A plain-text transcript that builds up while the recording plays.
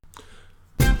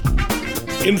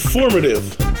informative,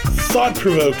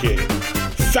 thought-provoking,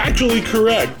 factually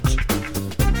correct.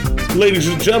 Ladies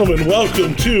and gentlemen,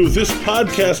 welcome to This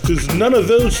Podcast Is None of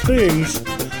Those Things,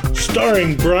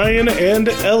 starring Brian and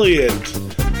Elliot.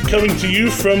 Coming to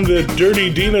you from the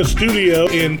Dirty Dina studio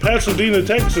in Pasadena,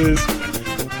 Texas.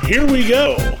 Here we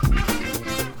go.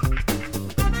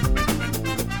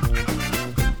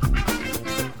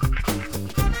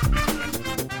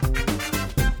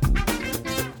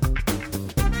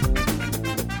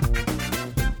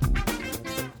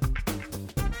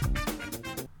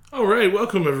 All right,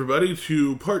 welcome everybody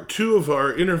to part 2 of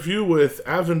our interview with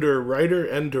Avenger writer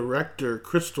and director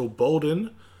Crystal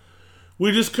Bolden.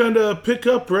 We just kind of pick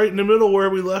up right in the middle where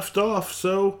we left off,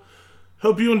 so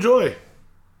hope you enjoy.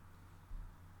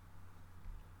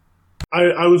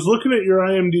 I was looking at your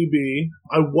IMDb.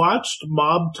 I watched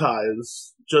Mob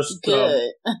Ties just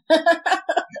good,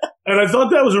 and I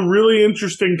thought that was a really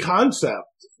interesting concept.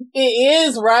 It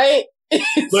is, right?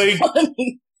 It's like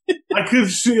funny. I could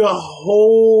see a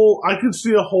whole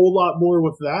lot more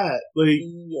with that. Like,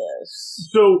 yes.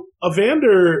 So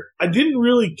Evander, I didn't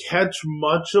really catch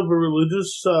much of a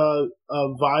religious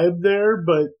vibe there,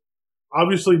 but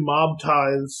obviously Mob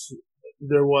Ties,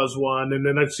 there was one, and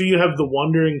then I see you have The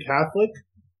Wandering Catholic.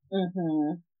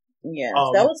 Mm-hmm. Yeah,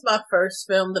 that was my first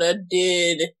film that I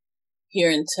did here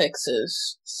in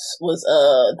Texas. Was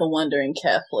The Wandering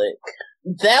Catholic.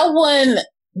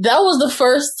 That was the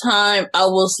first time I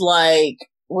was like,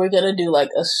 we're gonna do like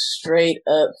a straight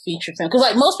up feature film. Cause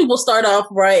like most people start off,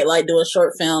 right, like doing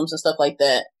short films and stuff like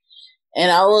that. And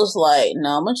I was like,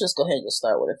 no, I'm gonna just go ahead and just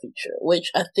start with a feature,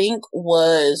 which I think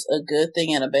was a good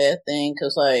thing and a bad thing.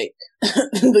 Cause like,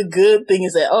 the good thing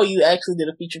is that, oh, you actually did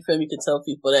a feature film. You can tell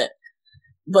people that.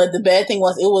 But the bad thing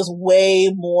was it was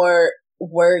way more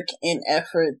work and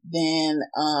effort than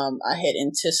I had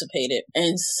anticipated,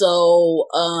 and so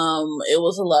it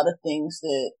was a lot of things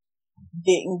that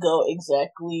didn't go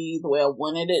exactly the way I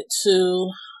wanted it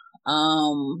to,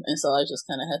 and so I just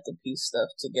kind of had to piece stuff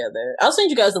together. I'll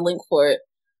send you guys the link for it.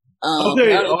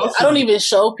 Okay, awesome. I don't even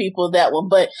show people that one,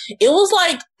 but it was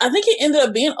like, I think it ended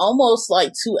up being almost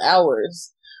like 2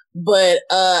 hours. But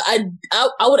I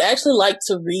would actually like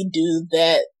to redo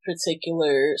that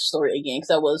particular story again, because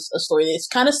that was a story that's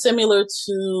kind of similar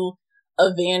to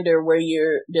Evander, where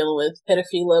you're dealing with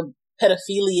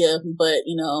pedophilia, but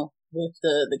you know, with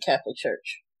the Catholic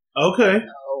Church. Okay.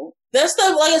 So that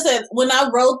stuff, like I said, when I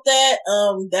wrote that,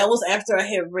 that was after I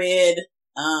had read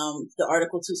the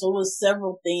article too, so it was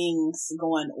several things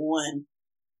going on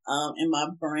in my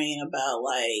brain about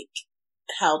like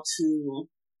how to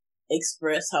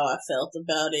express how I felt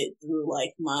about it through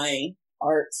like my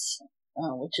arts,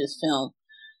 which is film.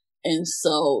 And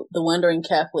so The Wandering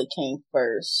Catholic came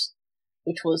first,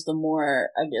 which was the more,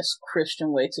 I guess,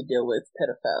 Christian way to deal with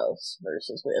pedophiles,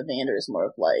 versus with Evander is more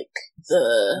of like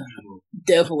the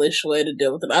devilish way to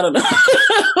deal with them. I don't know.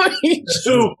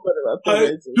 So,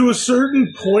 to a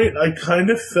certain point, I kind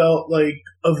of felt like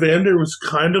Evander was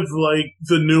kind of like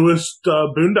the newest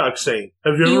Boondock Saint.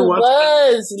 Have you ever watched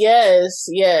that?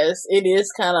 Yes. It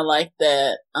is kind of like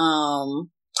that.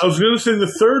 I was going to say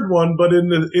the third one, but in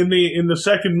the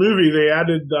second movie, they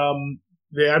added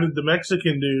the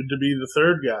Mexican dude to be the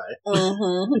third guy.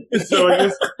 Mm-hmm. So I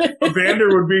guess Evander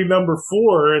would be number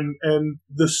 4, and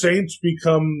the Saints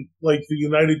become like the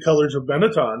United Colors of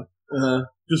Benetton. Uh-huh.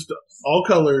 Just all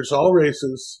colors, all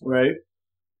races. Right.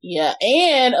 Yeah,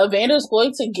 and Evander's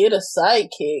going to get a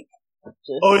sidekick.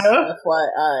 Oh yeah?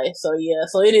 FYI. So yeah,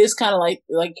 so it is kind of like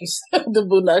you said, the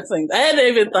Boondock Saints. I hadn't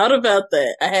even thought about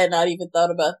that. I had not even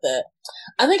thought about that.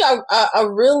 I think I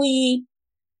really,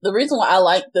 the reason why I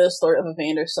like the story of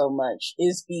Evander so much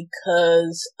is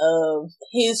because of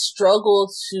his struggle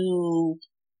to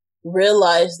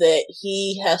realize that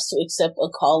he has to accept a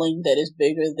calling that is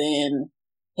bigger than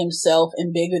himself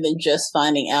and bigger than just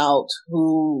finding out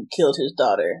who killed his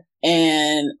daughter.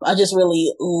 And I just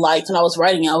really liked, when I was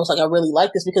writing it, I was like, I really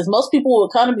like this, because most people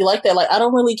would kind of be like that. Like, I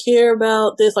don't really care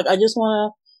about this. Like, I just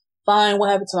want to find what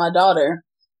happened to my daughter.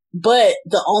 But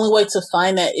the only way to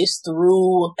find that is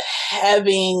through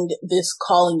having this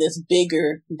calling that's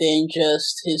bigger than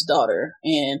just his daughter,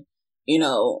 and, you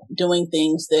know, doing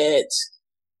things that,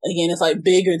 again, it's like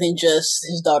bigger than just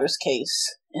his daughter's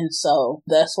case. And so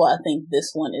that's why I think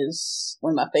this one is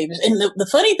one of my favorites. And the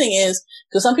funny thing is,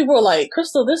 because some people are like,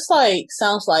 Crystal, this like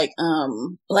sounds like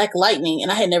Black Lightning,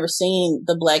 and I had never seen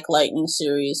the Black Lightning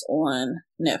series on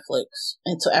Netflix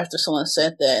until after someone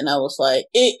said that, and I was like,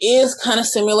 it is kind of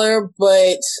similar,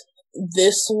 but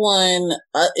this one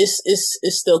is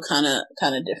still kind of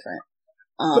different.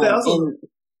 But also,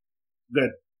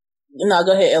 good. No,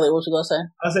 go ahead, Elliot. What you gonna say?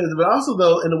 I say, but also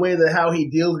though, in the way that how he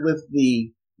deals with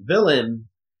the villain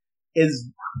is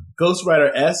Ghost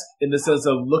Rider-esque in the sense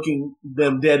of looking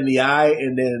them dead in the eye,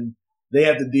 and then they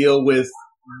have to deal with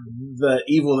the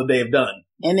evil that they have done,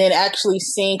 and then actually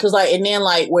seeing, because and then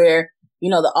where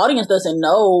the audience doesn't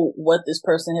know what this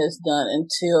person has done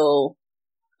until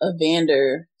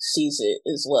Evander sees it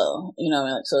as well.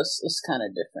 So it's kind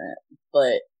of different,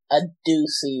 but I do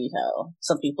see how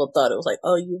some people thought it was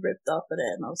oh, you ripped off of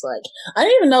that. And I was like, I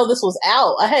didn't even know this was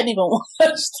out. I hadn't even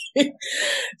watched it.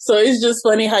 So it's just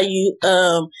funny how you,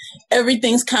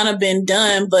 everything's kind of been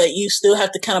done, but you still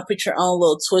have to kind of put your own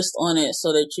little twist on it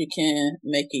so that you can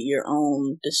make it your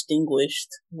own distinguished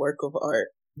work of art.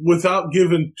 Without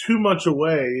giving too much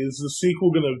away, is the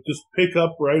sequel going to just pick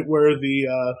up right where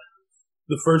the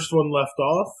first one left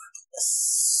off?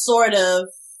 Sort of.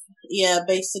 Yeah,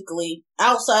 basically.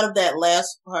 Outside of that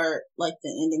last part, the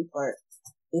ending part,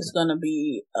 is gonna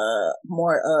be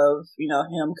more of,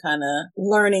 him kind of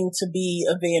learning to be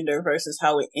Evander versus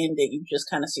how it ended. You just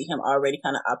kind of see him already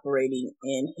kind of operating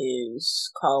in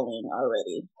his calling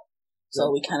already.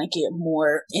 So we kind of get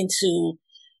more into,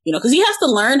 because he has to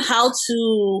learn how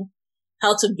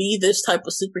to be this type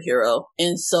of superhero.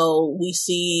 And so we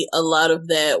see a lot of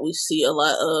that. We see a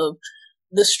lot of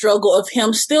the struggle of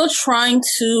him still trying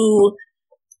to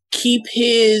keep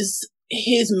his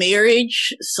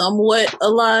marriage somewhat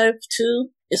alive too.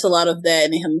 It's a lot of that,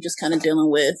 and him just kind of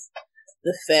dealing with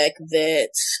the fact that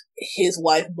his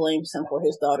wife blames him for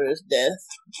his daughter's death,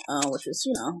 which is,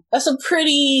 that's a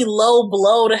pretty low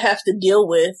blow to have to deal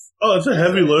with. Oh, it's a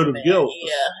heavy load of guilt.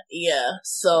 Yeah.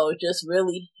 So just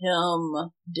really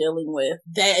him dealing with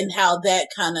that and how that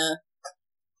kind of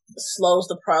slows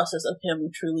the process of him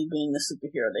truly being the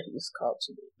superhero that he's called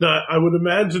to be. Now, I would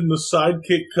imagine the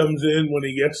sidekick comes in when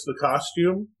he gets the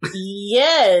costume.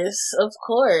 Yes, of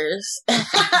course.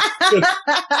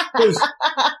 Because,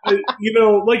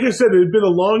 like I said, it had been a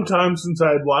long time since I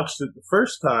had watched it the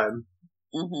first time.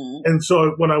 Mm-hmm. And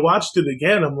so when I watched it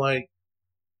again, I'm like,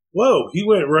 whoa, he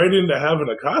went right into having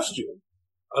a costume.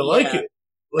 I like it.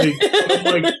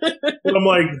 I'm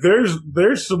like,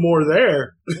 there's some more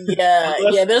there.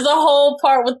 Yeah. There's a whole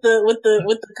part with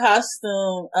the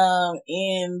costume,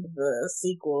 in the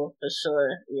sequel for sure.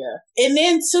 Yeah. And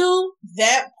then too,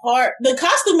 that part, the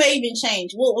costume may even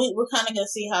change. We're kind of gonna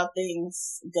see how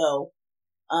things go.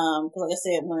 Cause like I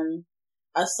said, when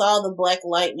I saw the Black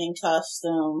Lightning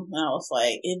costume, I was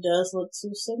like, it does look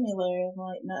too similar.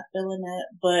 I'm not feeling that,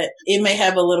 but it may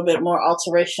have a little bit more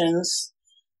alterations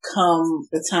come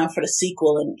the time for the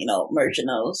sequel and, merging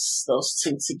those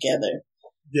two together.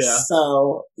 Yeah.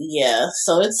 So, yeah.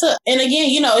 So and again,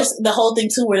 it's the whole thing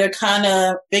too, where they're kind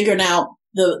of figuring out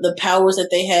the powers that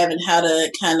they have and how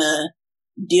to kind of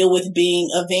deal with being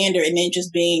Evander and then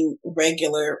just being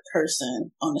regular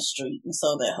person on the street. And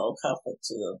so that whole conflict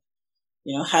too,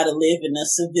 how to live in a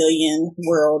civilian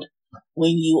world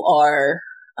when you are,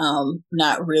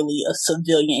 not really a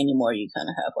civilian anymore. You kind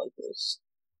of have this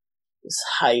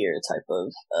higher type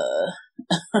of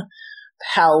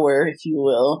power, if you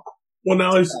will. Well,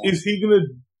 now is he going to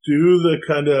do the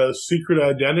kind of secret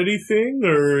identity thing,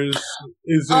 or is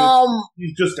it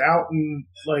he's just out and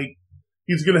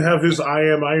he's going to have his I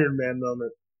am Iron Man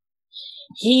moment?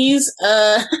 He's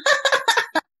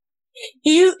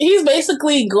he's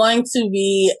basically going to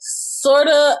be sort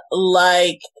of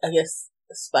like, I guess,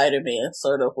 Spider-Man,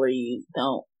 sort of where you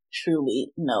don't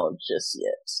truly know just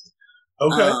yet.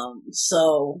 Okay.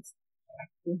 So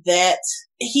that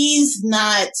he's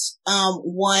not,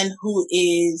 one who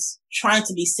is trying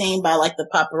to be seen by the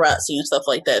paparazzi and stuff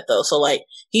like that though. So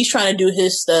he's trying to do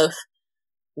his stuff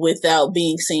without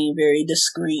being seen, very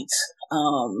discreet,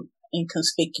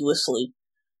 inconspicuously.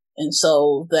 And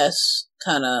so that's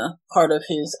kind of part of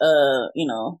his,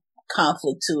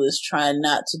 conflict too, is trying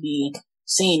not to be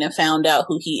seen and found out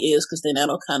who he is, because then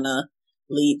that'll kind of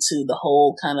lead to the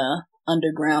whole kind of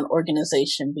underground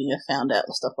organization being found out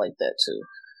and stuff like that too.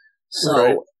 So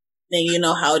right. Then you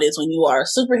know how it is when you are a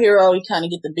superhero, you kind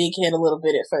of get the big head a little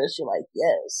bit at first. You're like,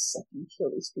 yes, I can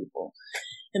kill these people.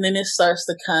 And then it starts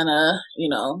to kind of,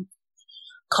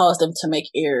 cause them to make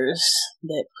errors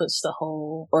that puts the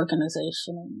whole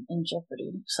organization in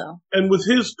jeopardy. So, and with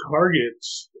his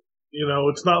targets,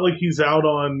 it's not like he's out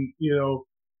on,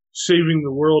 saving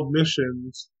the world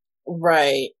missions.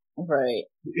 Right.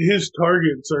 His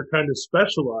targets are kind of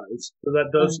specialized, so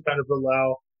that does kind of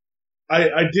allow.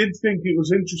 I did think it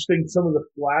was interesting, some of the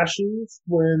flashes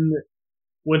when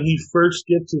he first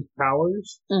gets his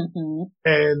powers,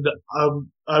 and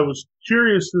I was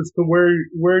curious as to where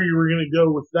you were going to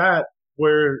go with that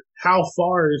where how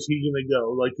far is he going to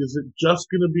go? Like, is it just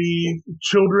going to be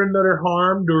children that are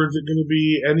harmed, or is it going to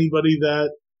be anybody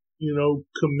that,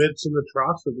 commits an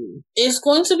atrocity? It's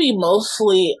going to be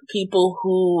mostly people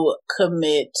who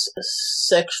commit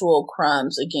sexual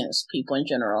crimes against people in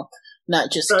general.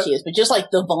 Not just kids, but just like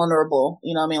the vulnerable,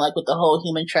 you know what I mean? Like with the whole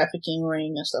human trafficking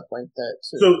ring and stuff like that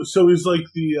too. So he's like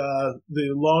the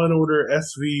Law and Order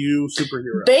SVU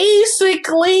superhero.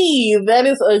 Basically, that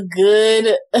is a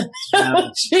good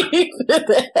analogy for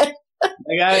that.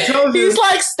 I told you. He's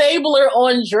like Stabler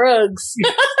on drugs. you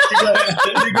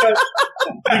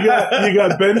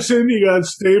got Benson, you got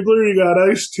Stabler, you got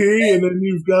Ice-T, and then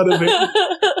you've got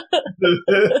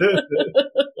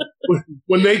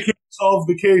when they can't solve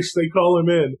the case, they call him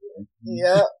in.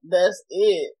 Yep, that's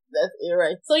it. That's it,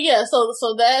 right? So yeah, so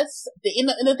that's and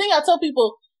the thing I tell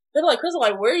people, they're like, Crystal,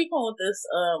 like, where are you going with this?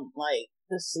 Like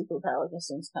this superpower? It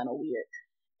seems kind of weird.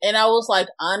 And I was like,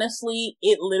 honestly,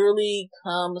 it literally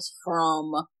comes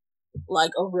from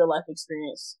like a real life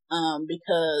experience.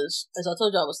 Because as I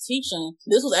told you, I was teaching.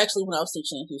 This was actually when I was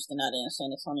teaching in Houston, not in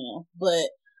San Antonio, but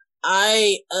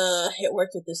I had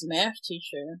worked with this math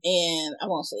teacher, and I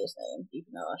won't say his name,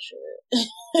 even though I should.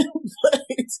 But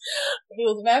he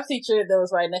was a math teacher that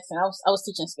was right next to me. I was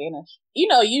teaching Spanish.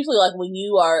 Usually like when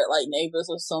you are like neighbors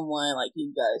with someone, like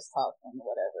you guys talk and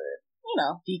whatever,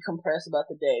 decompress about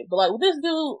the day. But like with this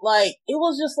dude, like it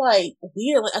was just like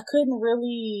weird. Like I couldn't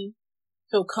really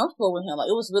feel comfortable with him. Like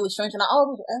it was really strange, and I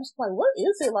always asked like, what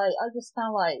is it? Like I just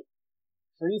kind of like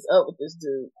freeze up with this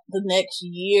dude. The next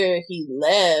year he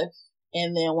left,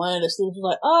 and then one of the students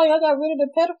was like, "Oh, y'all got rid of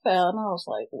the pedophile," and I was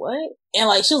like, "What?" And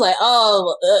like she was like,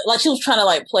 "Oh," like she was trying to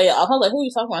like play it off. I was like, "Who are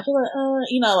you talking about?" She was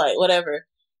like, like whatever.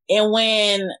 And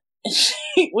when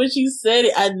she said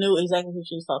it, I knew exactly who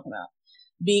she was talking about,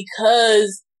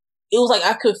 because it was like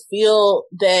I could feel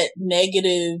that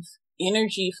negative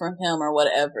energy from him or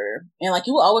whatever. And like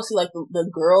you would always see like the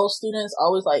girl students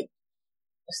always like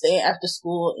staying after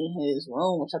school in his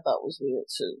room, which I thought was weird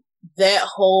too. That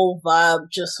whole vibe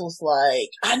just was like,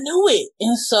 I knew it.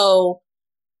 And so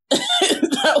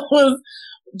that was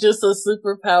just a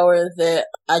superpower that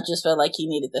I just felt like he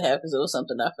needed to have, because it was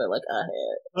something I felt like I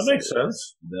had. That makes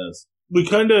sense. It does. We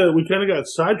kind of got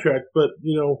sidetracked, but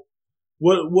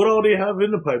what all do you have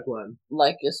in the pipeline?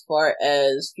 Like as far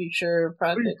as future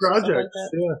projects? Like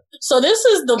yeah. So this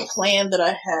is the plan that I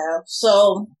have.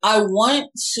 So I want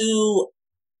to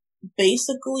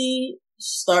basically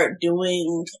start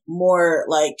doing more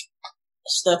like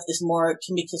stuff that's more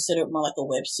can be considered more like a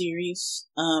web series.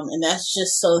 And that's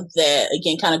just so that,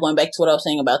 again, kind of going back to what I was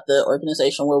saying about the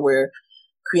organization, where we're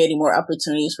creating more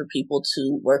opportunities for people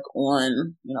to work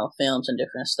on, films and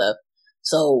different stuff.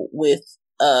 So with,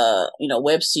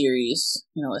 web series,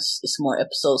 it's more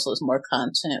episodes, so it's more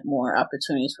content, more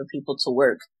opportunities for people to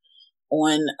work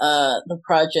on the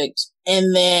project.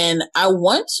 And then I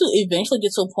want to eventually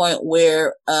get to a point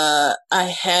where I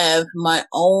have my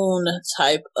own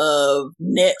type of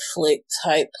Netflix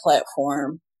type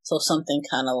platform. So something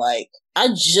kind of like, I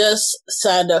just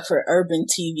signed up for Urban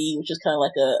TV, which is kind of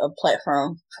like a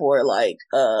platform for like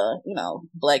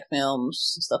Black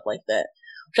films and stuff like that,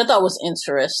 which I thought was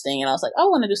interesting. And I was like, I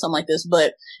want to do something like this,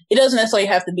 but it doesn't necessarily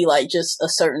have to be like just a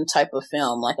certain type of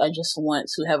film. Like I just want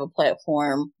to have a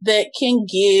platform that can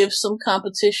give some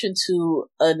competition to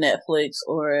a Netflix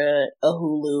or a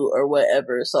Hulu or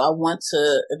whatever. So I want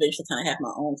to eventually kind of have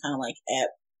my own kind of like app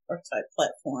or type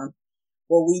platform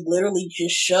where we literally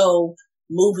just show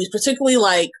movies, particularly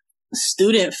like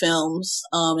student films,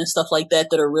 and stuff like that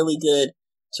are really good,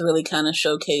 to really kind of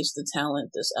showcase the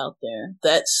talent that's out there.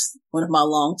 That's one of my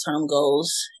long-term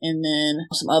goals. And then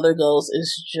some other goals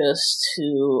is just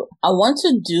I want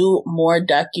to do more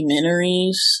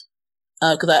documentaries,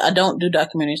 cause I don't do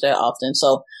documentaries that often.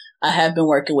 So I have been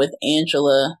working with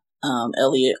Angela,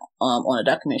 Elliott, on a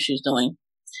documentary she's doing.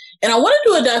 And I want to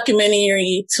do a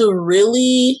documentary to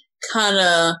really kind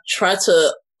of try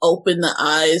to open the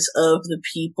eyes of the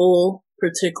people,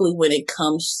 particularly when it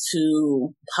comes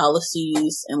to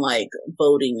policies and like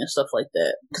voting and stuff like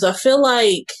that. Because I feel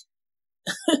like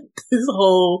this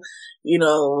whole,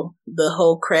 the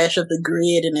whole crash of the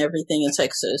grid and everything in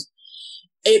Texas,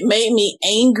 it made me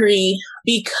angry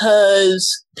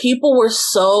because people were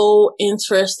so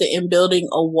interested in building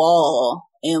a wall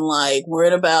and like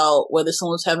worried about whether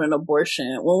someone's having an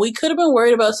abortion, when we could have been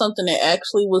worried about something that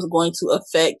actually was going to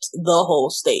affect the whole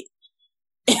state.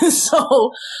 And so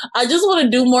I just want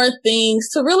to do more things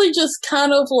to really just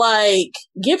kind of like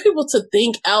get people to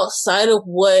think outside of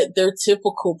what their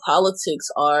typical politics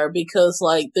are, because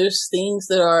like there's things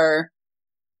that are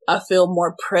I feel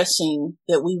more pressing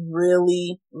that we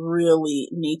really, really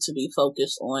need to be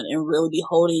focused on and really be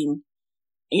holding,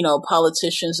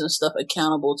 politicians and stuff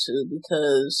accountable to,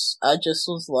 because I just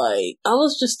was like, I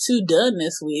was just too done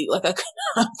this week. Like, I could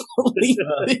not believe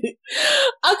it.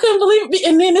 I couldn't believe it.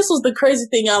 And then this was the crazy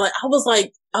thing. I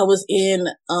was in,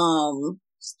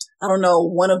 I don't know,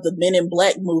 one of the Men in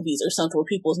Black movies or something where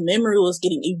people's memory was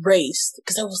getting erased.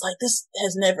 Cause I was like, this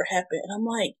has never happened. And I'm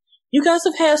like, you guys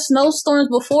have had snowstorms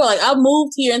before. Like, I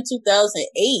moved here in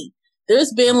 2008.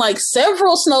 There's been like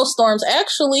several snowstorms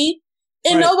actually,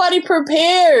 and right. Nobody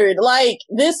prepared. Like,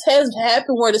 this has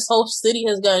happened where this whole city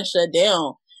has gotten shut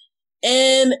down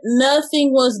and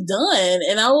nothing was done.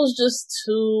 And I was just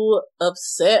too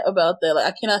upset about that. Like,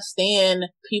 I cannot stand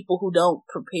people who don't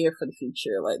prepare for the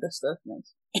future. Like, that stuff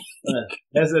makes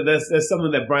that's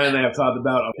something that Brian and I have talked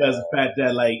about, because of the fact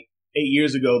that, like, 8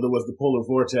 years ago, there was the polar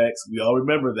vortex. We all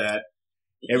remember that.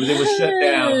 Everything was shut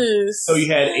down. So you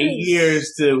had 8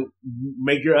 years to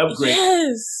make your upgrade.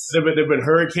 Yes. There have been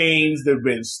hurricanes. There have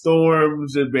been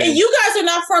storms. And you guys are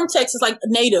not from Texas, like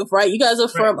native, right? You guys are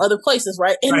from other places,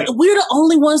 right? And we're the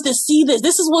only ones that see this.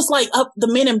 This is what's like up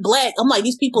the Men in Black. I'm like,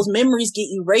 these people's memories get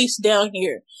erased down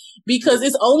here because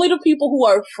it's only the people who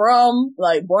are from,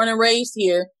 like, born and raised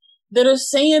here that are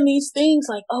saying these things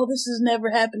like, oh, this has never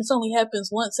happened. This only happens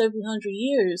once every 100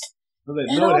 years.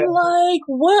 And I'm like,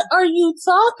 what are you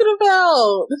talking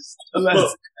about?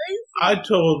 Look, I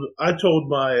told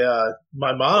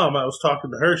my mom, I was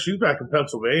talking to her, she's back in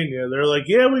Pennsylvania. They're like,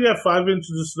 yeah, we got 5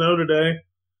 inches of snow today.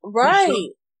 Right.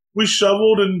 We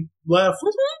shoveled and left.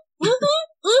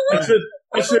 I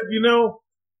said,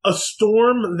 a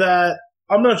storm that,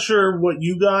 I'm not sure what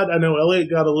you got. I know Elliot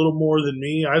got a little more than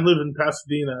me. I live in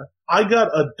Pasadena. I got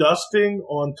a dusting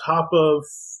on top of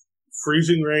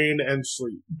freezing rain and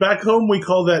sleet. Back home, we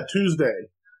call that Tuesday.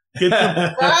 Get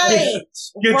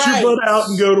your butt out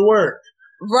and go to work.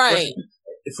 Right.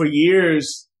 For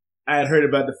years, I had heard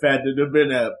about the fact that there've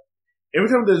been every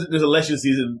time there's election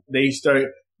season, they start,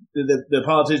 the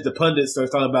politicians, the pundits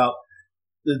start talking about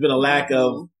there's been a lack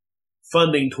of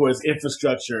funding towards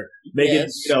infrastructure,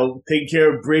 taking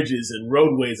care of bridges and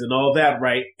roadways and all that,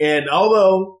 right? And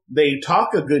although they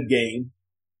talk a good game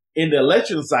in the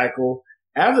election cycle,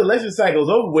 after the election cycle is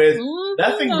over with,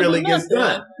 nothing really gets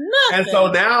done. And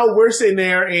so now we're sitting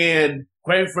there, and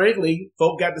quite frankly,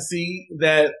 folk got to see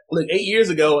that, like, 8 years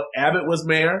ago, Abbott was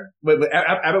mayor, but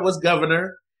Abbott was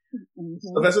governor,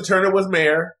 Professor Turner was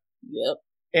mayor,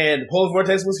 and the polar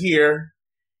vortex was here.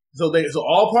 So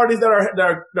all parties that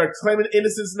are claiming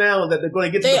innocence now, that they're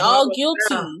going to get, they all guilty,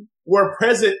 now, were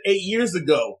present 8 years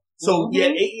ago. So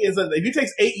 8 years. If it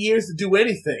takes 8 years to do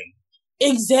anything,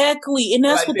 exactly, and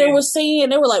that's what they were saying.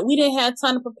 They were like, we didn't have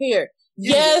time to prepare.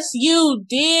 Yeah. Yes, you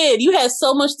did. You had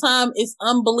so much time. It's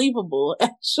unbelievable,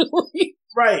 actually.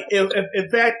 Right. In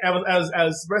fact, I was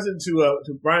expressing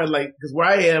to Brian, like, because where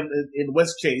I am in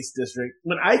West Chase District,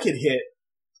 when Ike had hit,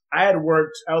 I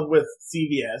was with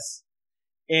CVS.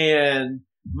 And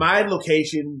my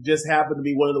location just happened to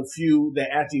be one of the few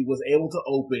that actually was able to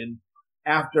open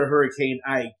after Hurricane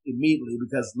Ike immediately,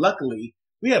 because luckily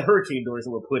we had hurricane doors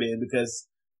that were put in because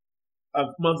a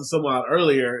month or so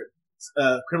earlier,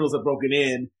 criminals had broken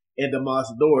in and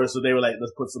demolished the doors. So they were like,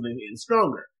 let's put something in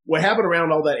stronger. What happened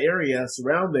around all that area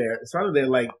surrounding there,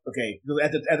 like, okay,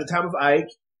 at the time of Ike,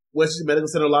 Westchester Medical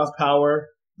Center lost power.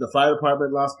 The fire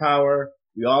department lost power.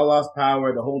 We all lost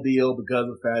power, the whole deal, because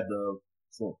of the fact of,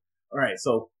 all right.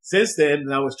 So since then,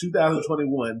 now it's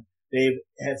 2021. They've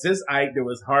had, since Ike, there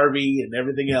was Harvey and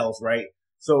everything else, right?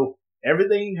 So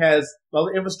everything all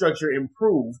the infrastructure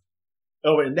improved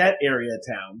over in that area of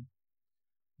town.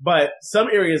 But some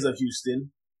areas of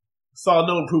Houston saw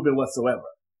no improvement whatsoever.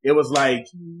 It was like,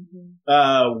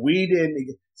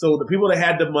 so the people that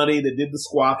had the money, that did the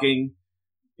squawking,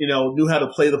 knew how to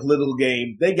play the political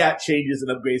game, they got changes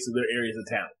and upgrades to their areas of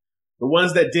town. The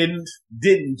ones that didn't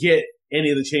get any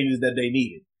of the changes that they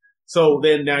needed. So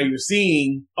then now you're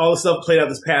seeing all the stuff played out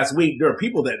this past week. There are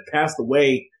people that passed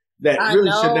away that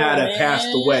really should not have passed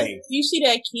away. You see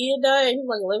that kid died? He was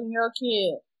like an 11-year-old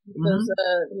kid. Because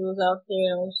he was out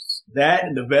there. That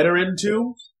and the veteran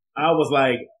too. I was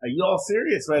like, are you all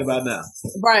serious right about now?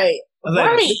 Right.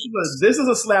 Like, this is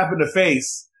a slap in the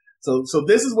face. So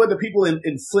this is what the people in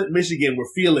Flint, Michigan were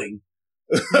feeling.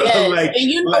 Yes. Like, and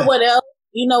you know what else?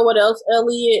 You know what else,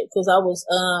 Elliot? Because I was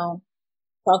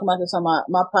talking about this on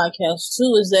my podcast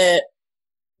too, is that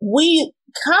we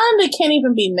kind of can't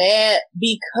even be mad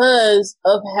because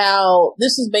of how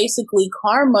this is basically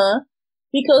karma.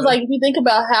 Because, like, if you think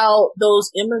about how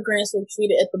those immigrants were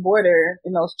treated at the border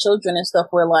and those children and stuff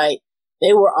were like,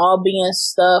 they were all being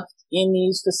stuffed in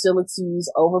these facilities,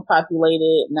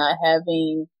 overpopulated, not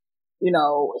having,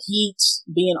 heat,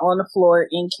 being on the floor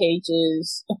in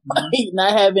cages,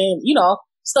 not having,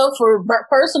 stuff for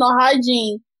personal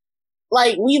hygiene.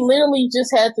 Like, we literally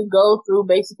just had to go through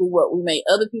basically what we made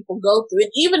other people go through.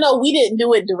 And even though we didn't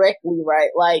do it directly, right?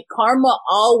 Like, karma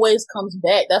always comes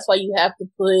back. That's why you have to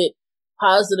put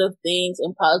positive things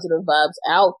and positive vibes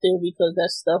out there, because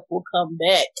that stuff will come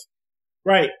back.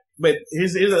 Right. But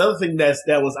here's another thing that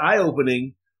was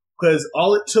eye-opening, because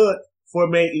all it took for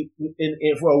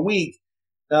for a week,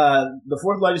 the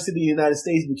fourth largest city in the United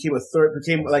States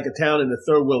became like a town in a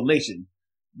third world nation.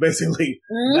 Basically.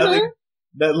 Nothing.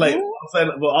 That like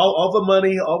all the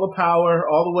money, all the power,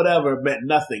 all the whatever meant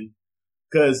nothing,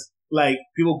 because like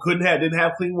people didn't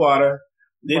have clean water,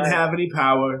 didn't have any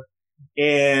power,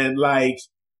 and like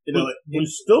we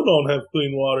still don't have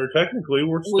clean water. Technically,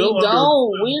 we're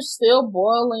still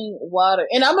boiling water.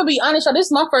 And I'm gonna be honest, y'all, this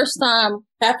is my first time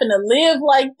having to live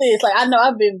like this. Like, I know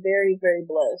I've been very, very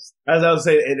blessed. As I was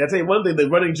saying, and I tell you one thing, the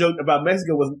running joke about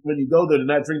Mexico was when you go there to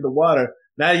not drink the water.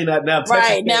 Now you're not. Now Texas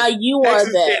right now you are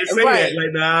that. Can't say right. That.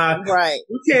 Like, nah. Right.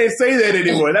 You can't say that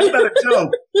anymore. That's not a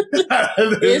joke.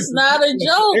 It's not a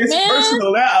joke, it's man. It's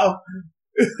personal now.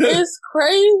 It's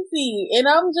crazy, and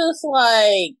I'm just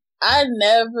like, I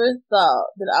never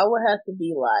thought that I would have to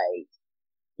be like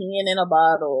peeing in a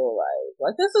bottle.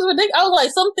 Like this is ridiculous. I was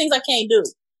like, some things I can't do.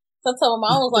 So I told my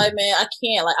mom, I was like, man, I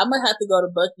can't. Like, I'm gonna have to go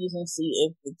to Buc-ee's and see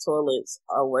if the toilets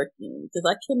are working, because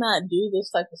I cannot do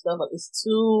this type of stuff. Like, it's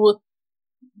too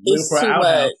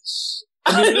much.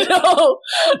 I know.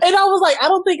 And I was like, I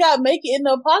don't think I'd make it in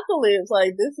the apocalypse.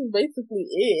 Like, this is basically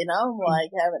it. And I'm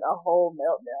like having a whole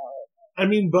meltdown. I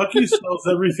mean, Buc-ee's sells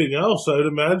everything else. I'd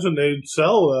imagine they'd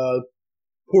sell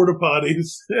porta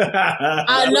potties.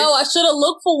 I know. I should have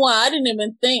looked for one. I didn't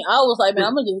even think. I was like, man,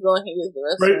 I'm gonna just go ahead and use the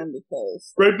restroom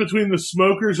because right between the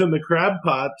smokers and the crab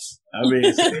pots. I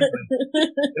mean,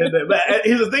 but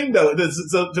here's the thing, though.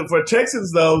 So for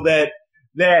Texans, though, that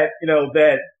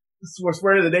for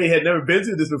Spur of the Day had never been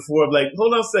through this before. I'm like,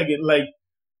 hold on a second. Like,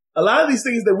 a lot of these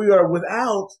things that we are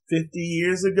without 50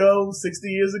 years ago, 60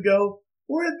 years ago,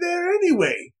 were there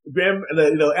anyway.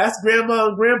 Ask Grandma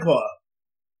and Grandpa.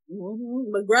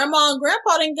 Mm-hmm. But Grandma and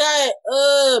Grandpa done got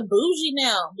bougie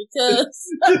now, because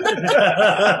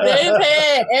they've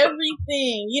had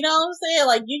everything. You know what I'm saying?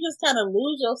 Like, you just kind of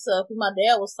lose yourself. And my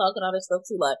dad was talking all this stuff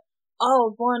too, like,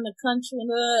 oh, born in the country,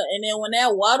 and then when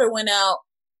that water went out,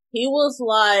 he was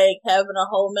like having a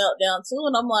whole meltdown too.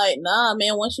 And I'm like, nah,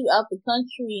 man, once you out the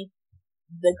country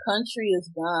is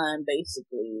gone,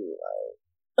 basically.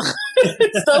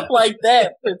 Like, stuff like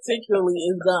that particularly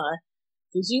is gone.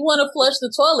 Because you want to flush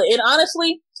the toilet. And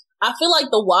honestly, I feel like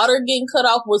the water getting cut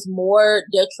off was more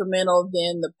detrimental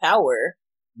than the power.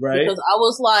 Right. Because I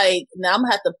was like, now I'm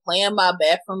going to have to plan my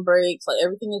bathroom breaks. Like,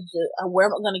 everything is just, where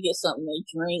am I going to get something to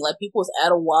drink? Like, people was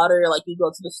out of water. Like, you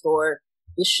go to the store,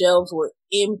 the shelves were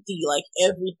empty, like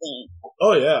everything.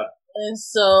 Oh, yeah. And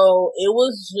so it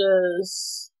was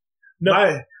just.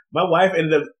 My wife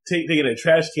ended up taking a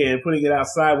trash can, putting it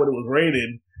outside when it was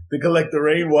raining to collect the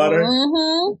rainwater.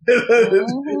 Mm-hmm.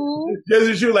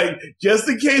 She was like, just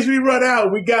in case we run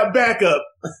out, we got backup.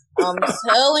 I'm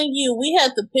telling you, we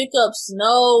had to pick up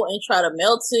snow and try to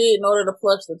melt it in order to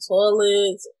flush the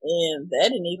toilets, and that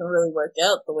didn't even really work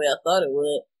out the way I thought it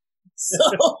would. So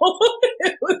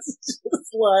it was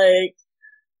just like,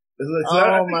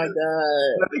 oh my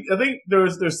god! I think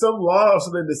there's some law or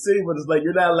something in the city, but it's like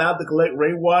you're not allowed to collect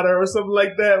rainwater or something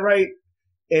like that, right?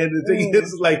 And the thing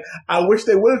is, like, I wish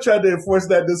they would have tried to enforce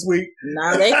that this week.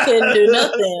 Nah, they couldn't do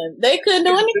nothing. They couldn't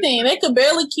do anything. They could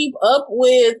barely keep up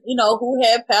with, who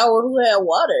had power, who had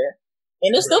water,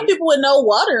 and there's still people with no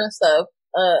water and stuff.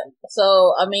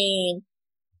 So I mean,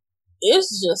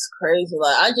 it's just crazy.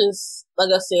 Like, I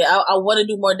said, I want to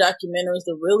do more documentaries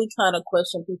to really kind of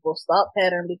question people's thought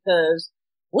pattern, because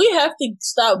we have to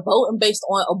stop voting based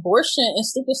on abortion and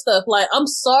stupid stuff. Like, I'm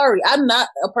sorry, I'm not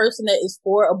a person that is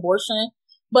for abortion,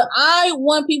 but I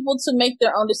want people to make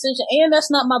their own decision, and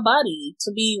that's not my body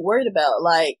to be worried about.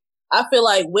 Like, I feel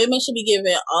like women should be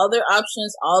given all their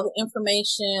options, all the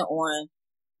information on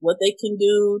what they can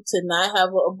do to not have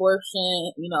an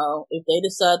abortion. If they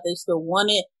decide they still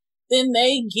want it, then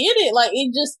they get it. Like,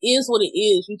 it just is what it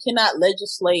is. You cannot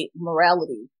legislate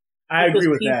morality. I agree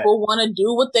with that. People want to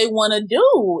do what they want to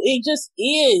do. It just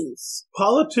is.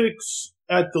 Politics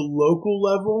at the local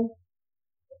level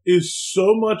is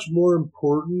so much more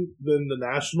important than the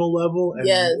national level, and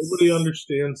nobody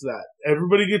understands that.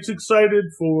 Everybody gets excited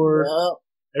for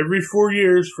every 4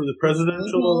 years for the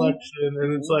presidential election,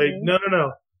 and it's like, no.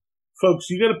 Folks,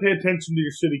 you got to pay attention to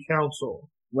your city council.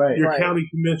 Right. Your county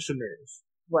commissioners.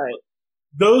 Right.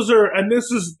 Those are, and this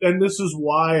is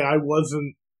why I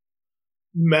wasn't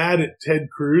mad at Ted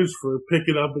Cruz for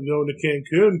picking up and going to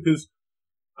Cancun, because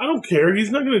I don't care.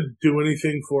 He's not going to do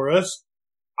anything for us.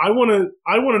 I want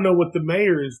to know what the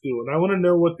mayor is doing. I want to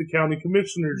know what the county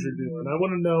commissioners are doing. I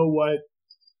want to know what,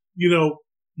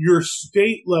 your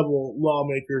state level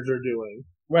lawmakers are doing.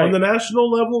 Right. On the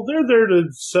national level, they're there to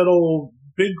settle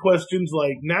big questions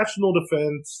like national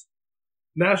defense,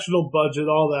 national budget,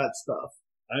 all that stuff.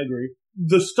 I agree.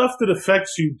 The stuff that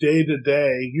affects you day to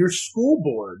day, your school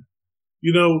board.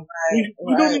 We don't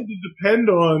need to depend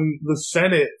on the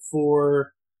Senate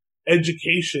for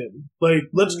education. Like,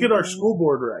 let's get our school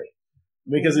board right.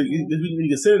 Because when you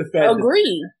consider the fact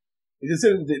you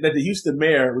consider that the Houston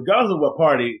mayor, regardless of what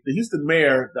party, the Houston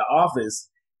mayor, the office,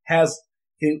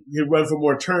 he run for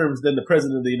more terms than the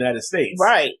president of the United States.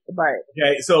 Right.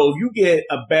 Okay, so if you get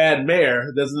a bad mayor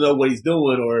who doesn't know what he's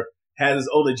doing or has his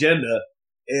own agenda,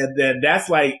 and then that's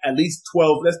like at least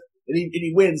 12, and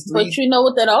he wins 3. But you know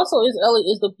what that also is, Ellie,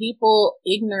 is the people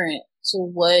ignorant to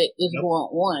what is going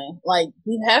on. Like,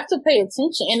 you have to pay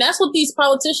attention. And that's what these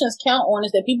politicians count on,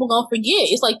 is that people gonna forget.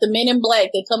 It's like the men in black,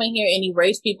 they come in here and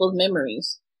erase people's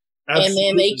memories. Absolutely. And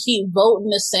then they keep voting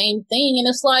the same thing, and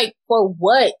it's like, for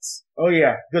what? Oh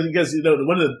yeah, because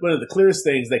one of the clearest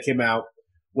things that came out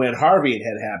when Harvey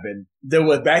had happened, there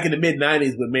was back in the mid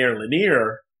 '90s when Mayor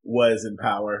Lanier was in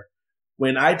power,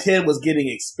 when I-10 was getting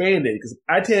expanded, because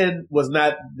I-10 was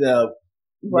not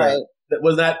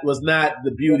was not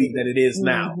the beauty that it is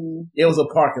now. Mm-hmm. It was a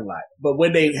parking lot, but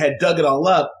when they had dug it all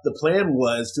up, the plan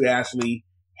was to actually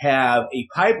have a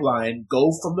pipeline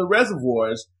go from the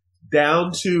reservoirs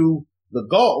down to the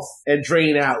Gulf and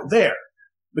drain out there,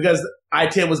 because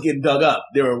I-10 was getting dug up.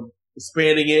 They were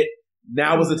expanding it.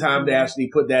 Now was the time to actually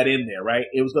put that in there, right?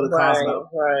 It was going to cost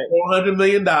 $400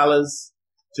 million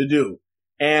to do.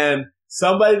 And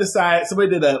somebody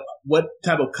did what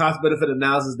type of cost benefit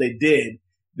analysis they did.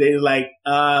 They were like,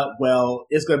 well,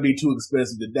 it's going to be too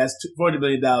expensive. That's $400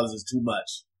 million is too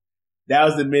much. That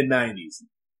was the mid '90s.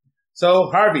 So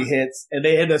Harvey hits, and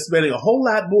they end up spending a whole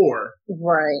lot more.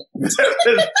 Right. And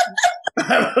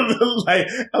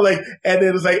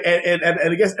it was like, and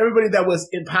I guess everybody that was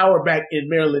in power back in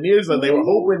Mayor Lanier's, they were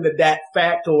hoping that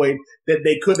factoid, that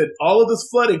they could have, all of this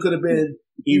flooding could have been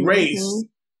erased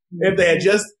if they had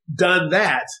just done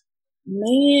that.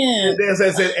 Man.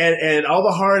 And all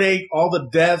the heartache, all the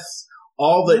deaths,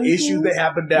 all the issues that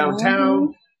happened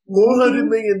downtown, $400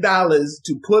 million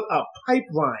to put a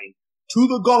pipeline to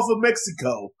the Gulf of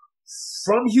Mexico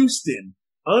from Houston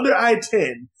under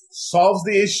I-10 solves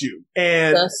the issue.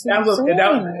 And that's what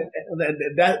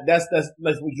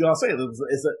y'all saying.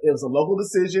 It was a local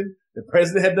decision. The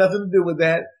president had nothing to do with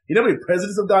that. You know how many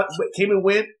presidents came and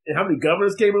went, and how many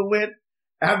governors came and went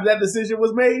after that decision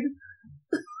was made?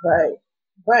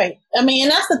 Right. I mean,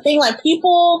 and that's the thing, like,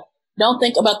 people don't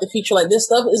think about the future. Like, this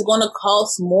stuff is going to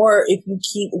cost more if you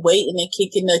keep waiting and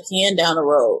kicking the can down the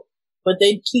road. But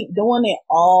they keep doing it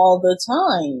all the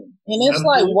time. And it's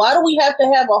like, why do we have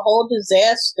to have a whole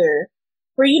disaster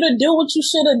for you to do what you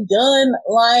should have done,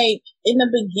 like, in the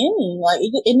beginning? Like,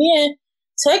 and then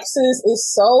Texas is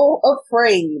so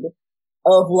afraid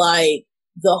of, like,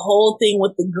 the whole thing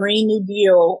with the Green New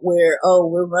Deal where,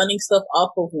 we're running stuff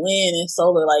off of wind and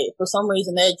solar. Like, for some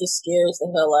reason, that just scares the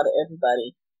hell out of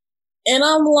everybody. And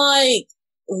I'm like,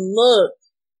 look,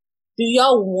 do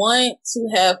y'all want to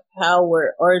have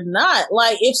power or not?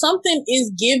 Like, if something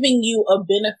is giving you a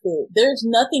benefit, there's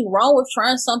nothing wrong with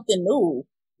trying something new.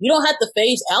 You don't have to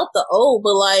phase out the old,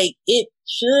 but, like, it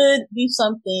should be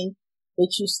something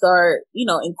that you start,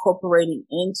 incorporating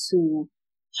into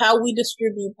how we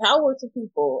distribute power to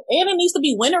people. And it needs to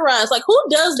be winterized. Like, who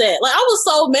does that? Like, I was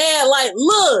so mad. Like,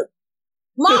 look,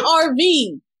 my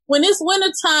RV, when it's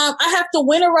wintertime, I have to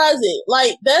winterize it.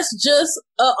 Like, that's just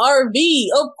a RV.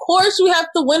 Of course you have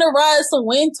to winterize some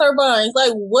wind turbines.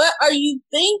 Like, what are you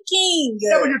thinking?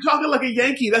 Yeah, but you're talking like a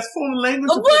Yankee. That's foreign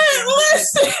language.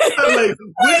 Listen.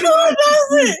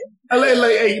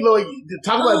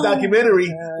 Talk about a documentary.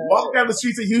 Walk down the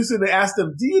streets of Houston and ask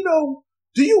them,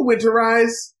 do you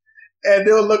winterize? And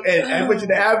they'll look and put you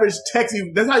the average Texas.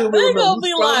 That's how you'll They're going to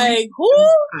be like, who?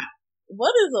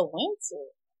 What is a winter?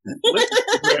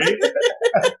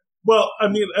 Well, I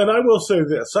mean, and I will say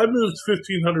this. I moved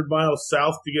 1,500 miles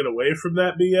south to get away from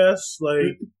that BS.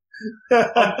 Like,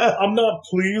 I'm not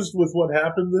pleased with what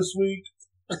happened this week.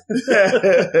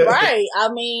 Right. I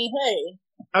mean, hey.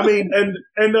 I mean,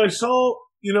 and I saw,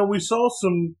 we saw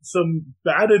some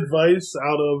bad advice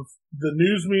out of the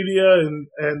news media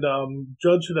and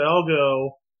Judge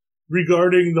Hidalgo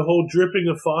regarding the whole dripping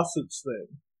of faucets thing.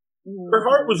 Her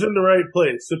heart was in the right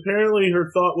place. Apparently, her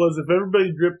thought was if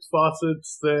everybody dripped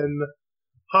faucets, then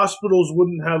hospitals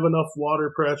wouldn't have enough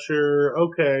water pressure.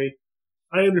 Okay,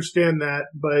 I understand that,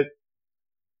 but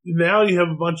now you have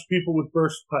a bunch of people with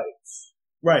burst pipes.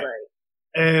 Right.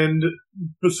 And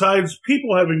besides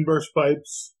people having burst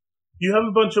pipes, you have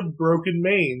a bunch of broken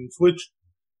mains, which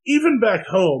even back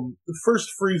home, the first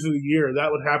freeze of the year,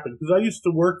 that would happen. Because I used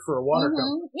to work for a water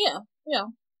company. Yeah.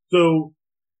 So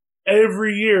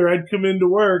every year I'd come into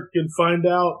work and find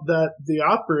out that the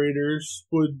operators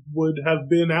would have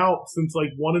been out since like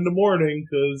 1 a.m.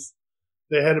 because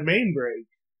they had a main break.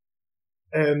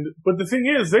 But the thing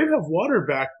is, they'd have water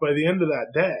back by the end of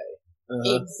that day.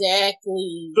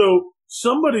 Exactly. So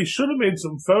somebody should have made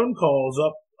some phone calls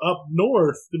up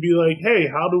north to be like, hey,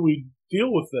 how do we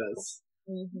deal with this?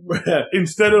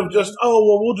 Instead of just,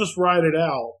 we'll just ride it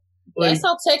out. Like, that's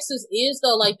how Texas is,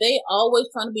 though. Like, they always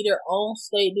trying to be their own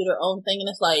state, do their own thing, and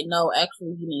it's like, no,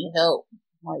 actually, you need help.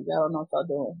 Like, y'all don't know what y'all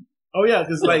doing. Oh, yeah,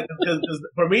 because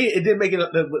for me, it didn't make it,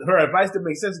 her advice didn't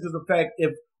make sense because of the fact,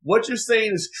 if what you're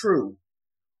saying is true,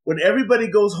 when everybody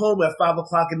goes home at 5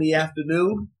 o'clock in the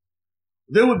afternoon,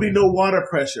 there would be no water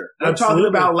pressure. I'm talking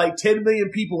about like 10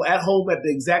 million people at home at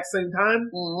the exact same time,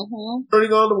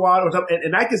 turning on the water.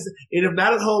 And if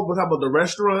not at home, we're talking about the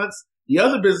restaurants, the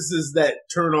other businesses that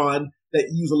turn on that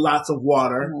use lots of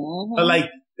water, like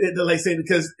saying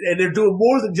and they're doing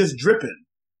more than just dripping,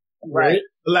 right?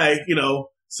 Like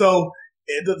so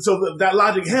that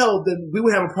logic held, then we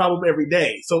would have a problem every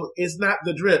day. So it's not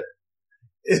the drip.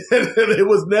 It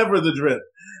was never the drip.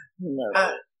 No.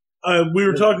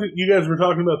 You guys were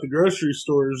talking about the grocery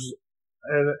stores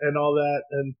and all that,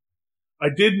 and I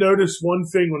did notice one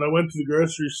thing when I went to the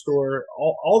grocery store,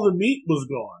 all the meat was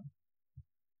gone.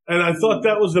 And I thought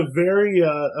that was a very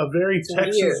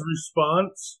Texas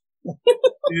response.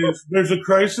 There's a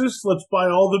crisis, let's buy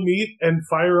all the meat and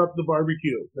fire up the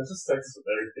barbecue. That's just Texas with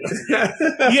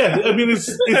everything. Yeah, I mean, it's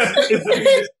just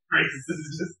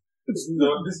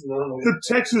normal. The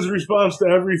Texas response to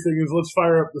everything is let's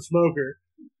fire up the smoker.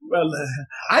 Well,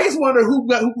 I just wonder who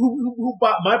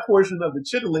bought my portion of the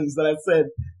chitterlings that I said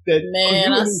that.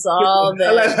 Man, I saw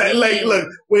that. Like, look,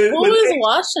 who is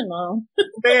washing them?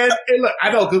 Man, look,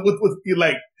 I know because with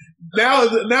like now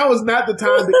is not the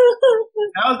time.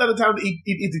 Now is not the time to eat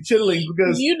the chitterlings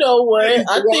because you know what?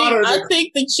 I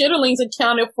think the chitterlings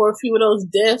accounted for a few of those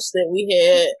deaths that we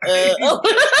had.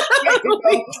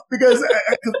 Because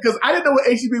I didn't know what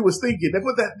HEB was thinking. They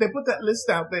put that list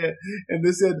out there and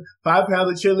they said 5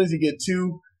 pounds of chitterlings, you get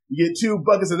two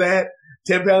buckets of that.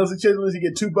 10 pounds of chitterlings, you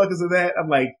get 2 buckets of that. I'm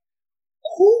like,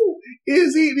 who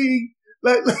is eating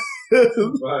like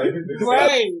right?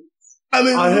 I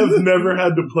mean, I have never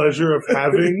had the pleasure of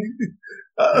having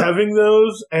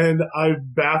those, and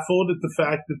I'm baffled at the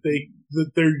fact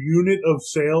that their unit of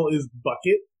sale is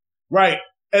bucket. Right.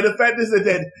 And the fact is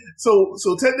that so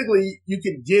technically you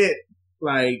can get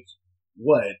like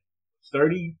what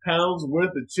 30 pounds worth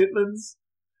of chitlins.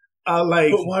 But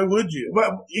why would you?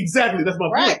 Well, exactly, that's my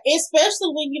point. Right,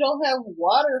 especially when you don't have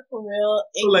water for real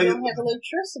and you don't have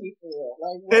electricity for real.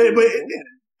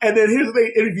 And then here's the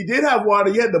thing: and if you did have water,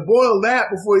 you had to boil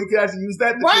that before you could actually use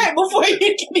that. Right, before you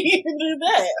can even do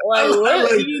that. Like,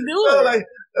 what are you doing?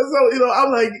 So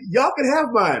I'm like, y'all can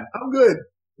have mine. I'm good.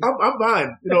 I'm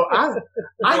fine.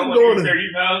 I can go on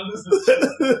 30 pounds.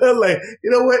 Like, you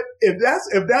know what? If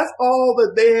that's all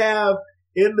that they have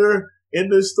in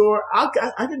their store, I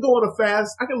can go on a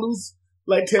fast. I can lose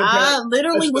like 10 pounds. I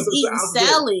literally was eating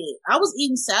salad. I was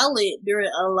eating salad during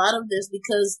a lot of this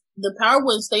because the power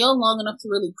wouldn't stay on long enough to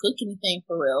really cook anything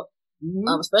for real.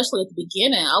 Especially at the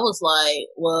beginning, I was like,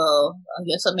 well, I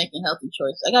guess I'm making healthy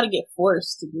choices. I got to get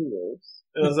forced to do this.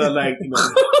 It was like,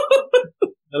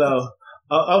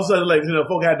 all of a sudden, like,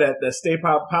 folk had that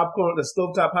popcorn, the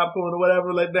stovetop popcorn or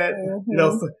whatever like that.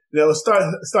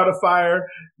 Start a fire,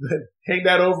 hang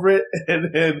that over it,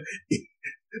 and then,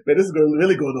 man, this is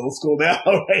really going old school now,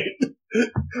 right?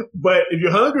 But if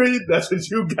you're hungry, that's what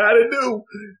you gotta do.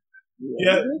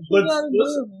 Yeah,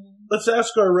 let's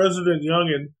ask our resident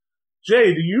youngin'.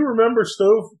 Jay, do you remember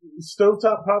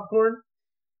stovetop popcorn?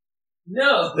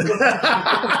 No.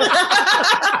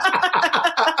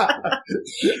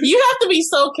 You have to be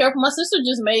so careful. My sister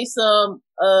just made some,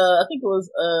 I think it was,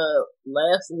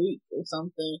 last week or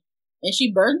something. And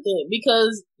she burnt it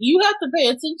because you have to pay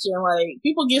attention. Like,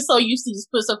 people get so used to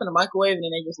just put stuff in the microwave and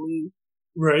then they just leave.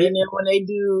 Right. And then when they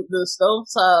do the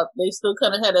stovetop, they still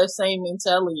kind of have that same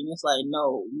mentality. And it's like,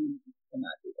 no, you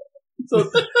cannot do that. So,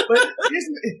 but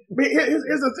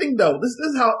here's the thing though. This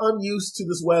is how unused to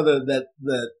this weather that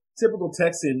the typical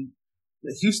Texan,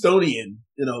 the Houstonian,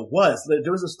 was.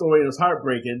 There was a story, it was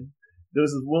heartbreaking. there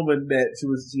was this woman that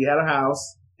she had a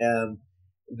house,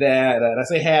 that, and I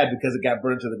say had because it got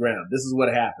burned to the ground. This is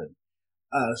what happened.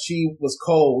 She was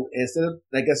cold, and instead of,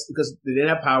 I guess because they didn't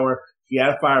have power, she had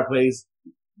a fireplace,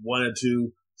 wanted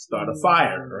to start a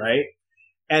fire, right?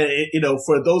 And,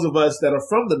 for those of us that are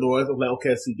from the north, I'm like,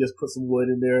 okay, so you just put some wood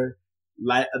in there,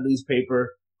 light a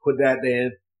newspaper, put that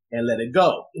in, and let it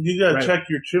go. You gotta check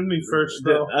your chimney first,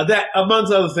 though. That,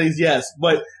 amongst other things, yes.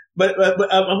 But I'm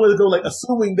going to go, like,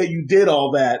 assuming that you did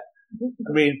all that.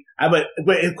 I mean, but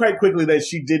quite quickly that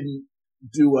she didn't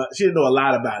she didn't know a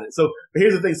lot about it. So, but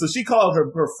here's the thing. So she called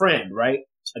her friend, right?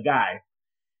 A guy,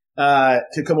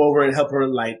 to come over and help her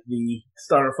light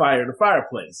start a fire in the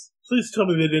fireplace. Please tell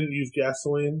me they didn't use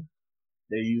gasoline.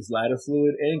 They used lighter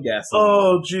fluid and gasoline.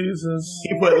 Oh, Jesus.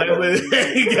 He put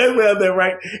he got out there,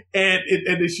 right? And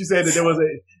then she said that there was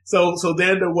so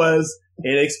then there was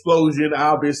an explosion,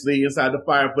 obviously, inside the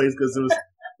fireplace because it was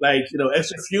like,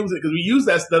 extra fumes, because we use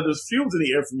that stuff. There's fumes in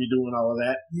the air from you doing all of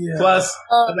that. Yeah. Plus,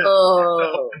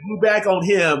 blew back on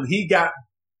him. He got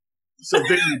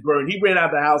severely burned. He ran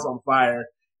out the house on fire.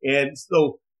 And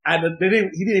so they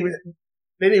didn't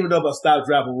even know about stop,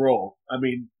 drop, and roll. I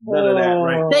mean, none of that,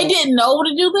 right? They didn't know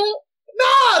to do that?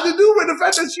 No, the dude, the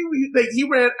fact that he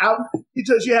ran out,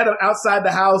 she had him outside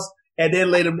the house and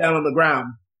then laid him down on the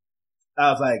ground.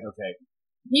 I was like, okay.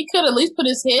 He could at least put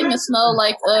his head in the snow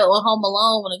like on Home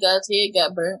Alone when the guy's head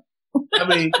got burnt. I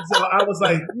mean, so I was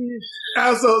like,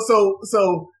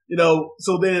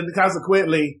 so then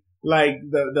consequently, like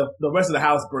the rest of the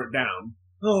house burnt down.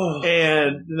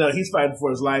 And, he's fighting for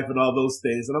his life and all those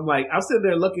things. And I'm like, I'm sitting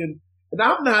there looking, and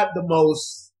I'm not the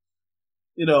most,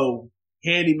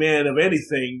 handyman of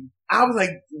anything. I was like,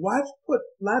 why'd you put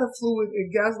lighter fluid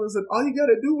and gasoline? And all you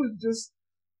gotta do is just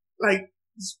light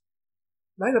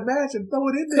a match and throw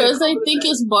it in there. Because they think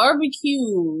it's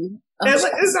barbecue. And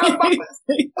it's not barbecue.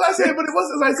 I said, but it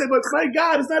wasn't. I said, but my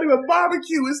God, it's not even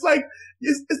barbecue. It's like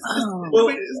it's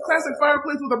classic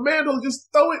fireplace with a mantle. Just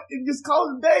throw it and just call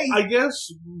it a day. I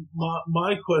guess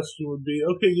my question would be,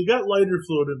 okay, you got lighter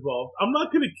fluid involved. I'm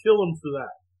not going to kill him for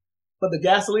that. But the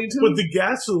gasoline too. But the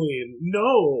gasoline,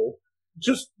 no.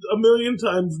 Just a million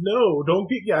times no. Don't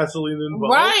get gasoline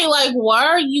involved. Right, like why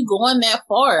are you going that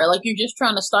far? Like you're just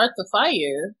trying to start the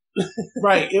fire.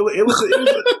 Right. It was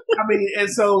I mean, and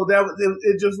so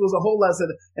it just was a whole lot of,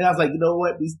 and I was like, you know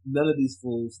what? None of these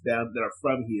fools down that are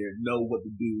from here know what to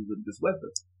do with this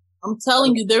weapon. I'm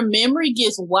telling you, their memory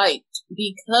gets wiped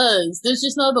because there's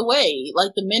just no other way.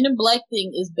 Like the Men in Black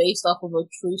thing is based off of a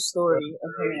true story,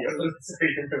 apparently.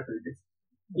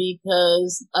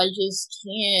 Because I just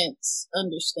can't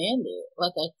understand it.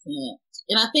 Like I can't.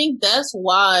 And I think that's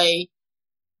why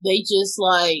they just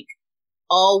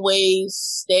always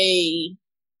stay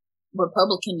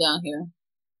Republican down here.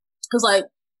 Cause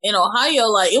in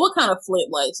Ohio, it would kind of flip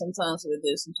sometimes with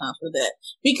this, sometimes with that.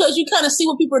 Because you kind of see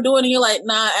what people are doing and you're like,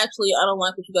 nah, actually I don't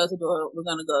like what you guys are doing. We're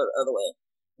gonna go the other way.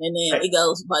 And then it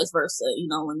goes vice versa,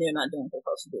 when they're not doing what they're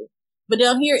supposed to do. But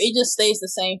down here, it just stays the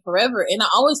same forever. And I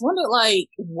always wondered,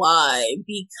 why?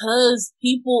 Because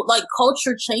people,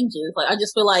 culture changes. I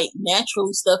just feel like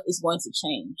naturally stuff is going to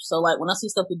change. So, when I see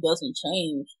stuff that doesn't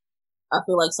change, I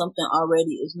feel like something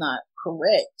already is not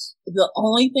correct. The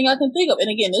only thing I can think of, and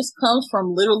again, this comes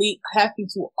from literally having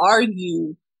to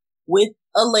argue with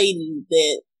a lady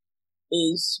that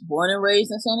is born and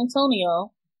raised in San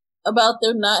Antonio, about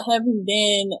there not having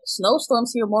been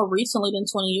snowstorms here more recently than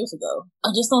 20 years ago. I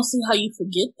just don't see how you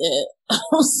forget that. I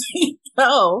don't see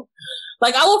how.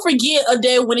 I will forget a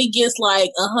day when it gets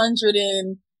 100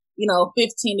 and,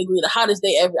 15 degrees, the hottest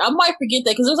day ever. I might forget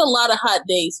that because there's a lot of hot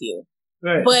days here.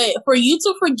 Right. But for you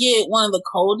to forget one of the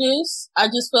coldest, I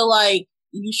just feel like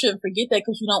you shouldn't forget that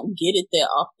because you don't get it that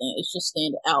often. It's just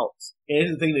stand out. And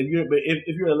here's the thing,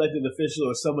 if you're an elected official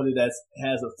or somebody that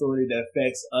has authority that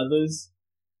affects others,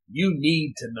 you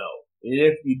need to know.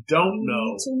 And if you don't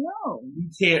know, you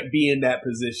can't be in that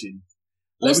position.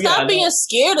 Well, stop being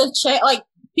scared of change.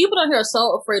 People down here are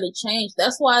so afraid of change.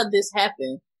 That's why this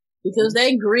happened. Because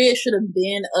that grid should have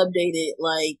been updated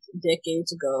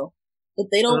decades ago. But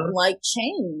they don't like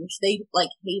change. They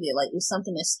hate it. It's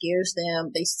something that scares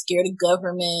them. They scare the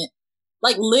government.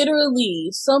 Literally,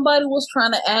 somebody was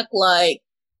trying to act like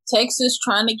Texas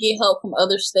trying to get help from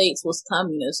other states was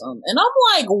communism. And I'm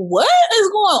like, what is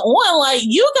going on?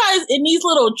 You guys in these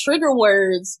little trigger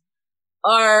words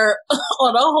are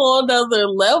on a whole nother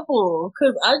level.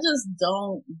 Cause I just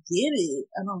don't get it.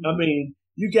 I mean,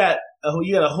 you got a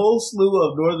whole slew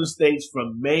of northern states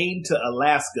from Maine to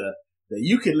Alaska that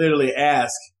you can literally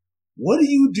ask, what do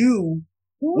you do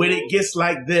when it gets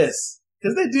like this?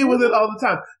 Cause they deal with it all the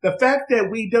time. The fact that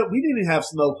we didn't have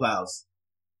snowplows.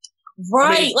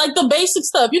 Right, like the basic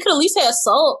stuff. You could at least have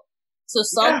salt to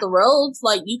salt the roads.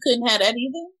 Like you couldn't have that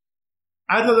either.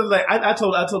 I told her, like I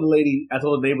told the lady, I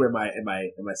told a neighbor in my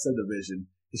subdivision.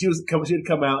 She'd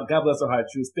come out. God bless her heart.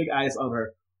 She was thick ice on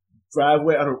her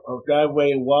driveway,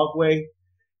 and walkway,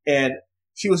 and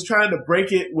she was trying to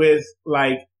break it with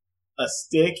like a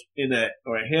stick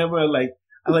or a hammer. Like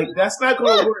I'm like, that's not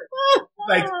going to work.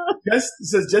 Like just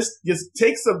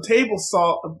take some table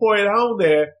salt and pour it on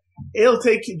there.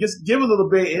 Just give a little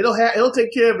bit. It'll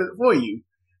take care of it for you.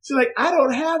 She's like, I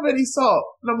don't have any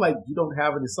salt, and I'm like, you don't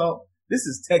have any salt? This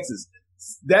is Texas.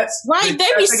 That's right. They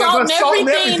be salting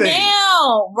everything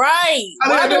now. Right.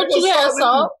 Why don't you have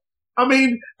salt? I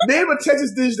mean, name a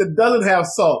Texas dish that doesn't have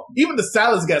salt. Even the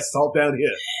salads got salt down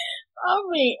here. I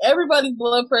mean, everybody's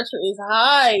blood pressure is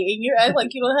high, and you act like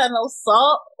you don't have no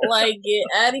salt. Like, get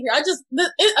out of here.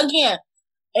 Again,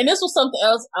 and this was something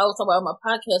else I was talking about on my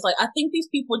podcast. Like, I think these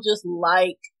people just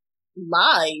like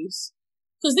lies.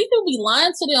 Because these people be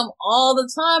lying to them all the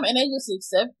time, and they just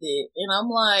accept it. And I'm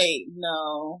like,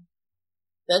 no,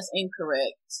 that's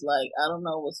incorrect. Like, I don't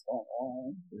know what's going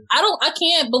on. I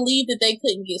can't believe that they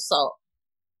couldn't get salt.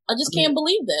 I just can't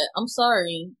believe that. I'm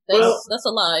sorry. That's a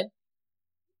lie.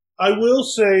 I will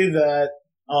say that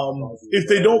if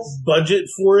they don't budget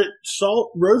for it,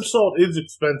 road salt is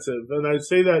expensive. And I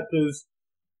say that because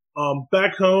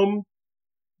back home,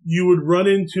 you would run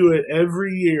into it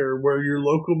every year where your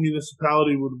local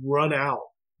municipality would run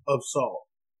out of salt.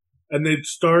 And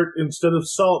instead of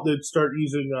salt, they'd start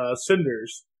using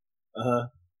cinders.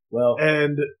 Well,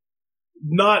 and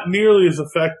not nearly as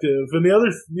effective. And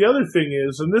the other thing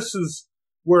is, and this is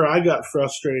where I got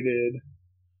frustrated,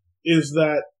 is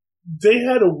that they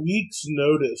had a week's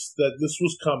notice that this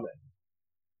was coming.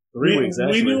 3 weeks,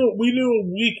 actually. We knew a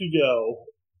week ago.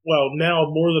 Well, now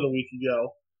more than a week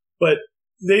ago, but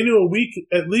they knew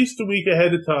at least a week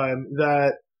ahead of time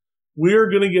that we're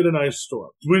going to get an ice storm.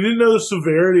 We didn't know the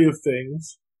severity of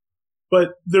things, but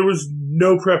there was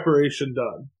no preparation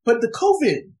done. But the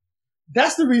COVID,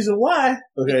 that's the reason why.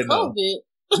 Okay, COVID.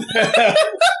 You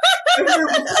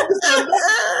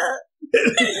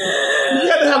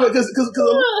had to have it because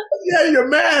you had your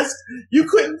mask. You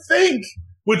couldn't think.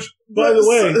 Which, by the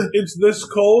way, it's this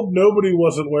cold. Nobody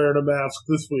wasn't wearing a mask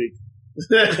this week.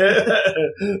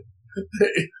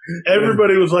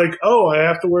 Everybody was like, "Oh, I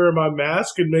have to wear my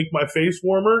mask and make my face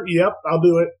warmer." Yep, I'll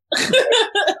do it.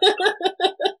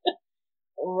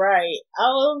 Right. I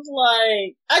was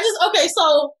like, okay,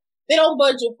 so they don't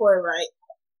budget for it, right?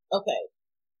 Okay.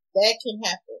 That can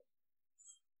happen.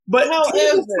 But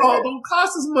however, don't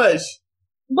cost as much.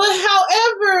 But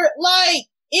however, like,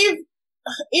 if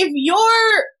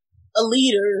your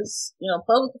leaders,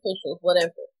 public officials,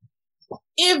 whatever,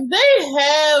 if they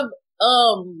have,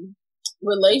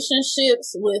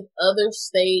 relationships with other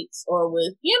states or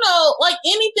with, like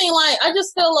anything, like, I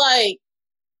just feel like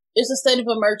it's a state of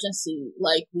emergency.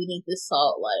 Like, we need this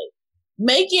salt. Like,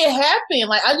 make it happen.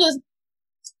 Like, I just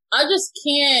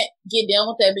can't get down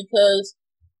with that because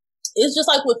it's just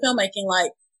like with filmmaking.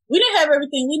 Like, we didn't have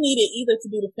everything we needed either to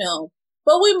do the film,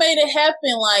 but we made it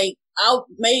happen. Like, I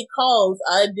made calls.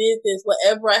 I did this,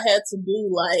 whatever I had to do.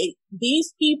 Like,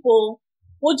 these people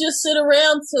will just sit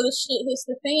around till the shit hits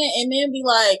the fan and then be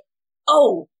like,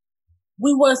 oh,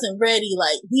 we wasn't ready.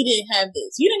 Like, we didn't have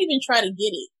this. You didn't even try to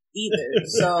get it either.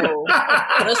 So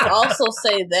let's also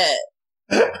say that.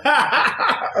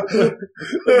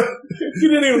 You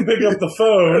didn't even pick up the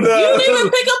phone. You didn't even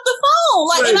pick up the phone.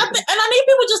 Like, and I need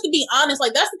people just to be honest.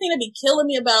 Like, that's the thing that be killing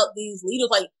me about these leaders.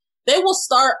 Like, they will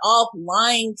start off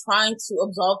lying, trying to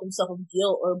absolve themselves of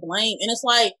guilt or blame. And it's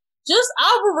like,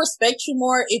 I would respect you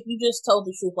more if you just told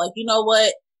the truth. Like, you know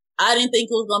what? I didn't think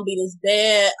it was going to be this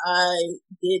bad. I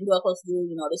didn't know what I was supposed to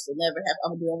do. This will never happen.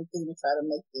 I'm going to do everything to try to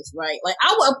make this right. Like,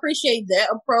 I would appreciate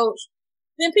that approach.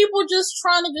 Then people just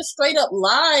trying to just straight up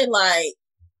lie. Like,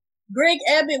 Greg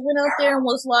Abbott went out there and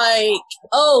was like,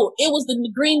 oh, it was the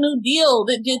Green New Deal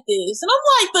that did this. And I'm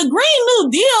like, the Green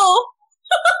New Deal?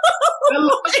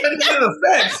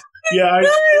 Yeah,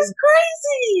 that is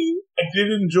crazy. I did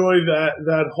enjoy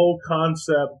that whole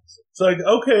concept. It's like,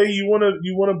 okay, you want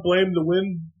to blame the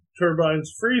wind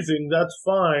turbines freezing, that's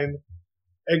fine,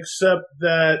 except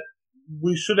that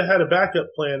we should have had a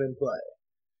backup plan in play.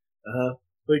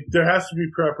 Like, there has to be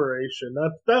preparation.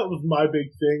 That was my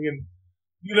big thing. And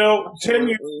 10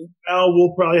 years from now,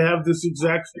 we'll probably have this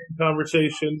exact same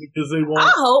conversation because they won't. I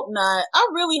hope not. I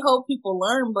really hope people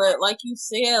learn, but like you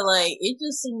said, like, it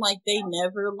just seemed like they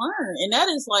never learn. And that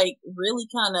is, like, really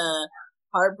kind of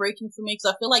heartbreaking for me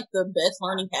because I feel like the best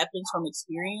learning happens from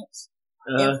experience.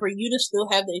 And for you to still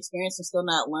have the experience and still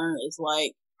not learn is,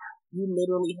 like, you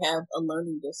literally have a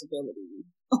learning disability.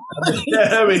 I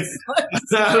mean,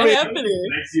 What's happening?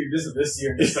 Next year, this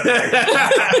year, this time,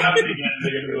 happening again.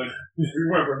 They're gonna be like, we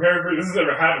weren't prepared for this. This has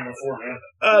never happened before, man.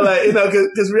 like,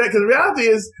 because reality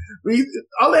is,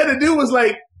 all they had to do was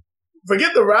like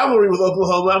forget the rivalry with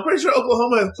Oklahoma. I'm pretty sure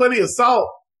Oklahoma has plenty of salt.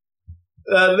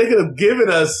 They could have given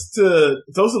us to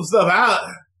throw some stuff out,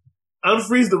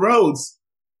 unfreeze the roads.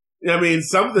 I mean,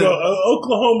 something. Well,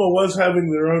 Oklahoma was having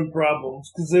their own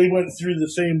problems because they went through the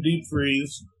same deep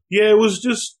freeze. Yeah, it was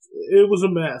a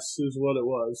mess, is what it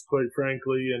was, quite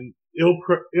frankly, and ill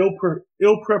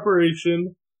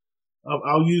preparation.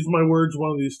 I'll use my words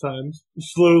one of these times.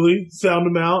 Slowly, sound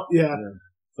them out. Yeah.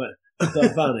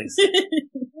 Phonics.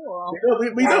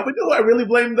 We know who I really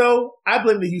blame though? I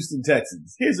blame the Houston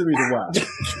Texans. Here's the reason why.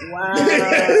 Wow.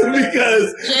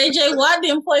 Because JJ Watt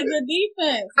didn't play good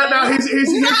defense.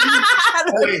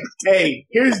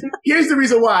 Here's the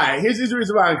reason why. Here's the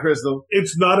reason why, Crystal.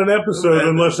 It's not an episode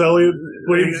unless Elliot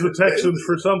blames the Texans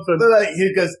for something.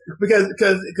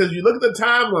 Because you look at the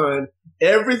timeline,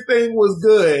 everything was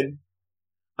good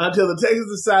until the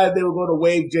Texans decided they were going to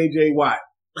waive JJ Watt.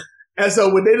 And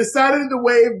so when they decided to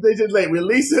waive, they just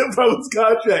release him from his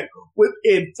contract.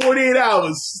 Within 48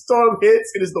 hours, storm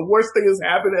hits, and it's the worst thing that's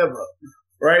happened ever.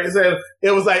 Right? So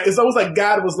it's almost like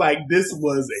God was like, this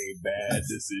was a bad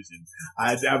decision.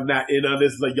 I'm not in on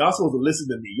this. It's like, y'all supposed to listen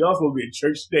to me. Y'all supposed to be in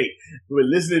church state. We're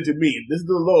listening to me. Listen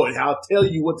to the Lord. I'll tell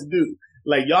you what to do.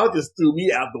 Like, y'all just threw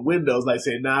me out the windows, like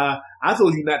saying, nah, I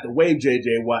told you not to waive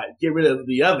JJ Watt. Get rid of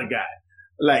the other guy.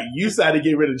 Like, you decided to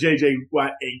get rid of JJ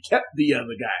Watt and kept the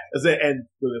other guy. And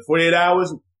within 48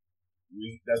 hours,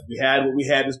 we had what we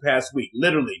had this past week.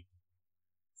 Literally.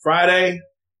 Friday,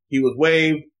 he was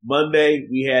waived. Monday,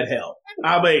 we had hell.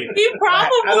 I mean, he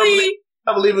probably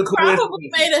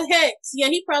made a hex. Yeah,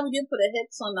 he probably did put a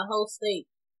hex on the whole state.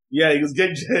 Yeah, because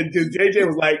JJ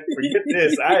was like, forget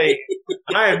this. I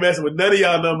ain't messing with none of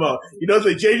y'all no more. You know,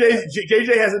 so JJ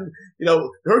hasn't,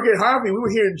 Hurricane Harvey, we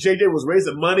were hearing JJ was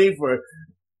raising money for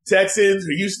Texans,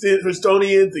 for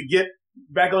Houstonians to get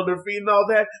back on their feet and all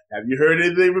that. Have you heard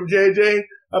anything from JJ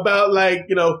about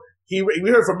we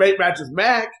heard from Mattress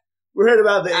Mac. We heard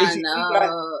about the HEB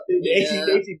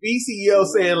CEO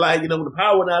saying when the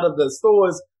power went out of the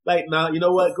stores, nah, you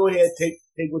know what? Go ahead, take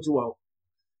what you want.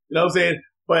 You know what I'm saying?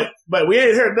 But we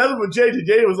ain't heard nothing from JJ.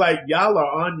 JJ was like, y'all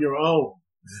are on your own.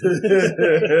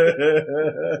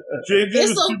 JJ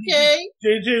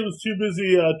was too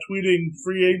busy tweeting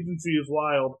free agency is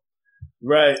wild.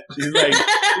 Right. He's like,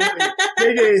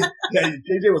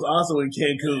 JJ was also in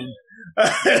Cancun.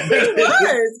 He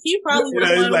was. He probably was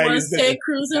one of the ones Ted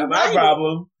Cruz invited. Not my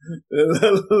problem.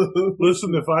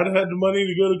 Listen, if I'd had the money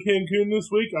to go to Cancun this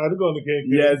week, I'd have gone to Cancun.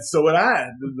 Yeah, so would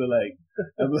I.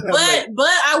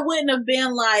 But I wouldn't have been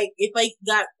if I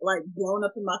got blown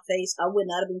up in my face, I would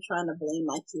not have been trying to blame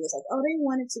my kids. Oh, they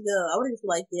wanted to go. I would have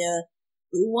just yeah,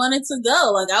 we wanted to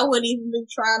go. I wouldn't even been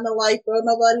trying to throw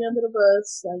nobody under the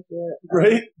bus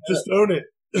Right? Just own it.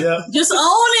 Yeah. Just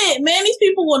own it, man. These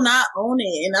people will not own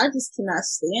it, and I just cannot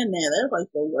stand that.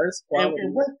 That's the worst quality.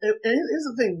 And here's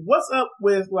the thing: what's up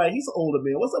with he's an older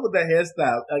man? What's up with that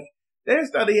hairstyle? The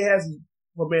hairstyle he has is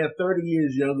for a man 30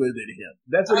 years younger than him.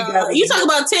 That's what he got. You talking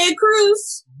about Ted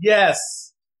Cruz? Yes.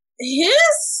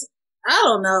 I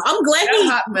don't know. I'm glad he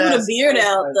grew the beard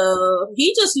out though.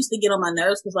 He just used to get on my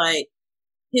nerves because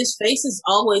his face is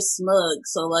always smug,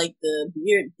 so the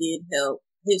beard did help.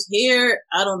 His hair,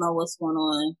 I don't know what's going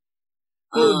on.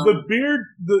 The beard,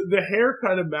 the hair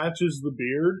kind of matches the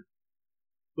beard.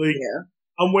 Yeah.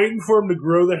 I'm waiting for him to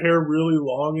grow the hair really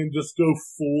long and just go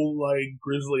full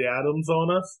Grizzly Adams on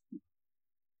us.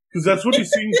 Because that's what he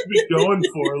seems to be going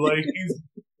for.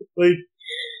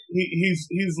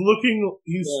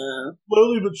 He's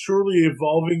slowly but surely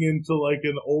evolving into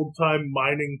an old time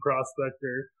mining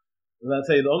prospector. And I'll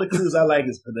tell you, the only Cruz I like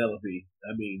is Penelope.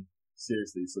 I mean,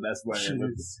 seriously, so that's why I am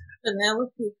with this.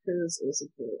 Penelope Cruz is a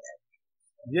good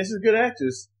actress. Yes, she's a good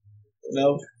actress.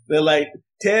 They're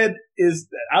Ted is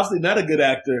obviously not a good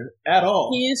actor at all.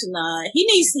 He is not. He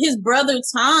needs his brother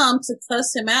Tom to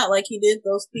cuss him out like he did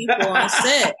those people on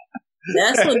set.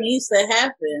 That's what needs to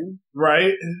happen.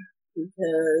 Right.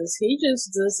 Because he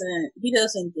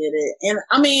doesn't get it. And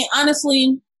I mean,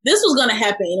 honestly, this was going to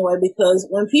happen anyway, because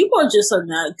when people are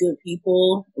not good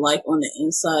people, on the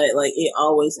inside, it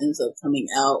always ends up coming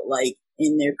out,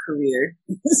 in their career.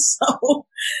 So,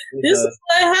 this is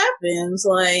what happens,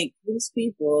 these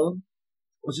people.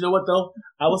 But you know what, though?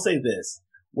 I will say this.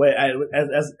 As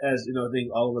I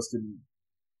think all of us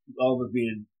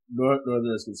being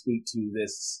Northerners can speak to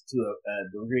this to a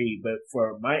degree, but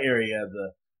for my area,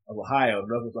 the Ohio,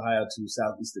 Northwest Ohio to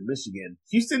southeastern Michigan.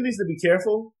 Houston needs to be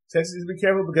careful. Texas needs to be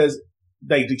careful because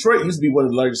like Detroit used to be one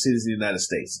of the largest cities in the United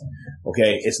States.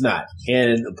 Okay, it's not.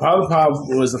 And part of the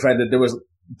problem was the fact that there was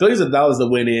billions of dollars that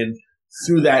went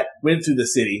through the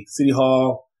city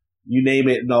hall, you name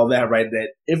it, and all that. Right, that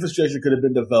infrastructure could have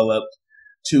been developed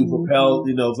to propel.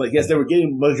 Like yes, they were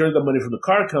getting majority of the money from the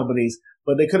car companies,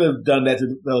 but they could have done that to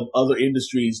develop other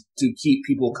industries to keep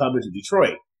people coming to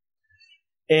Detroit.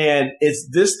 And it's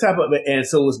this type of, and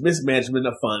so it was mismanagement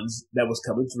of funds that was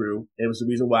coming through. It was the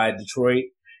reason why Detroit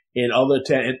and all the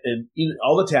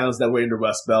all the towns that were in the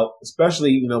Rust Belt,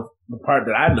 especially the part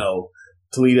that I know,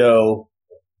 Toledo,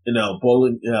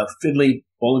 Bowling, Findlay,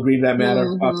 Bowling Green, that matter,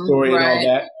 Fox Story, and all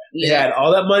that. Yeah. They had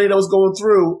all that money that was going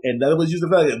through, and none of it was used to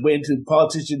develop. It went into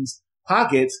politicians'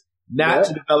 pockets, not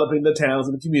to developing the towns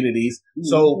and the communities.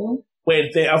 So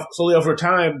when slowly over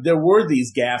time, there were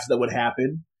these gaps that would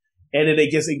happen. And then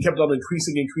it kept on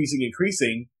increasing,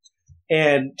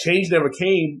 and change never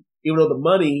came, even though the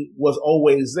money was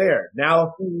always there.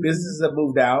 Now businesses have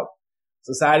moved out,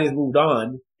 society has moved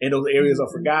on, and those areas are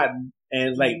forgotten.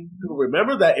 And like people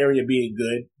remember that area being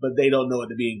good, but they don't know it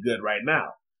to being good right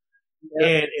now. Yep.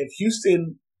 And if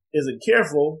Houston isn't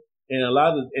careful, and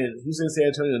Houston, San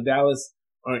Antonio, and Dallas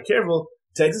aren't careful,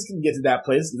 Texas can get to that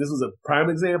place. This was a prime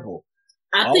example.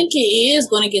 I think it is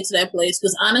going to get to that place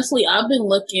because honestly, I've been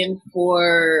looking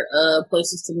for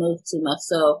places to move to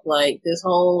myself. Like this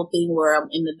whole thing where I'm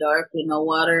in the dark with no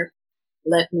water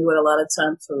left me with a lot of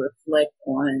time to reflect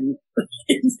on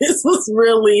this was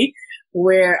really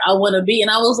where I want to be.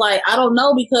 And I was like, I don't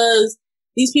know because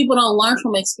these people don't learn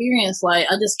from experience. Like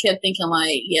I just kept thinking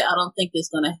like, yeah, I don't think this is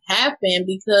going to happen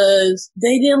because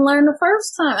they didn't learn the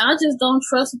first time. And I just don't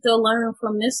trust that they'll learn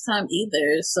from this time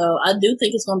either. So I do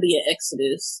think it's going to be an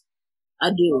exodus.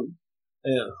 I do.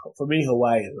 Yeah, for me,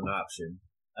 Hawaii is an option.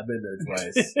 I've been there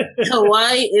twice.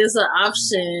 Hawaii is an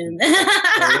option. It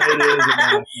is an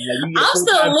option. I'm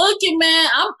still looking, man.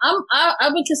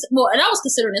 I've been and I was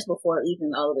considering this before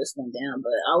even all of this went down,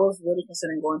 but I was really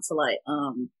considering going to like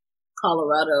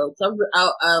Colorado.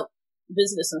 I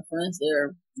visited some friends there,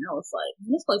 and I was like,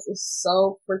 this place is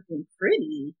so freaking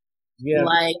pretty. Yeah.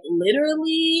 Like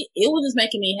literally, it was just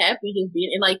making me happy just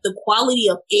being, and like the quality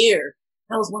of air.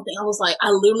 That was one thing. I was like, I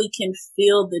literally can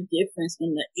feel the difference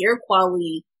in the air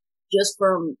quality just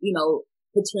from,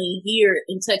 between here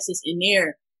in Texas and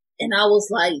there. And I was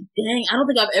like, dang, I don't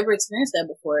think I've ever experienced that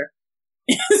before.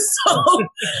 So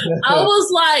I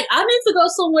was like, I need to go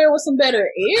somewhere with some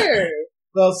better air.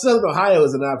 Well, Southern Ohio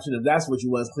is an option if that's what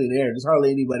you want is clean air. There's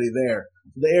hardly anybody there.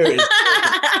 The air is,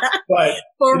 but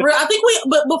for real, I think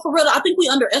but for real, I think we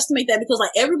underestimate that because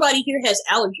like everybody here has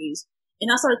allergies. And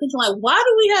I started thinking, like, why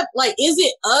do we have, like, is it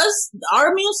us,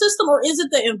 our immune system, or is it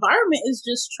the environment is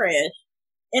just trash?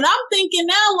 And I'm thinking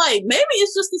now, like, maybe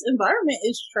it's just this environment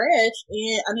is trash,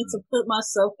 and I need to put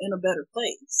myself in a better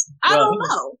place. I don't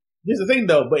know. Here's the thing,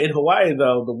 though. But in Hawaii,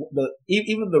 though,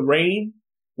 even the rain,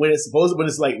 when it's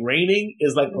like raining,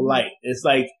 is like polite. It's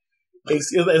like,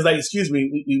 excuse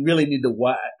me, we really need to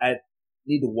water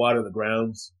the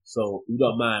grounds. So if you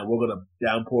don't mind, we're going to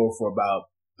downpour for about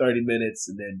 30 minutes,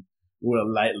 and then we're going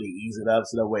to lightly ease it up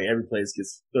so that way every place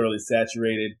gets thoroughly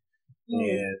saturated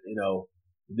and,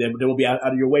 then we'll be out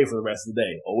of your way for the rest of the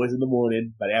day. Always in the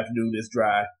morning. By the afternoon, it's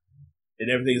dry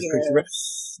and everything is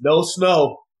picturesque. No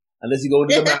snow unless you go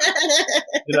into the mountain,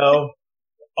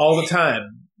 all the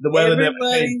time. The weather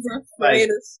everybody's afraid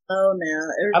of snow now.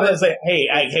 I'm going to say,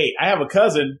 I have a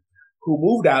cousin who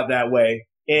moved out that way.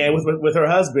 And with her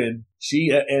husband,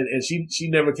 she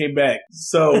never came back.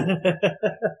 So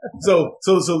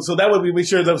that would be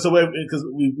sure because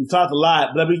we've talked a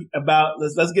lot. But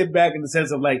let's get back in the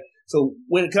sense of like, so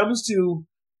when it comes to,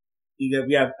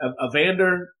 we have a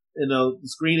Vander,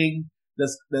 screening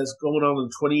that's going on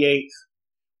the 28th.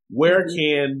 Where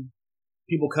can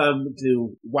people come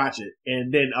to watch it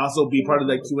and then also be part of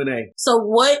that Q&A? So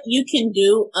what you can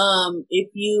do, if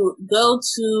you go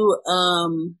to,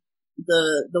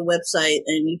 the website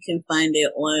and you can find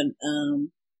it on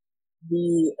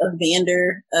the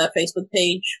Evander Facebook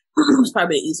page. It's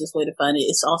probably the easiest way to find it.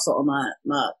 It's also on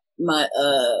my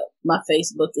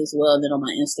Facebook as well, and then on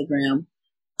my Instagram.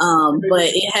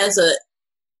 But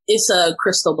it's a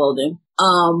Crystal Bolden.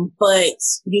 But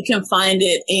you can find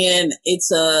it, and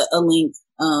it's a link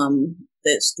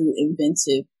that's through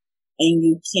Inventive. And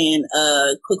you can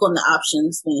click on the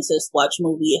options when it says watch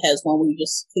movie. It has one where you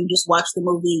can just watch the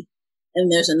movie. And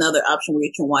there's another option where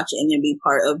you can watch it and then be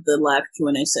part of the live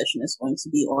Q&A session that's going to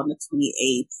be on the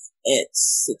 28th at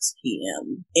 6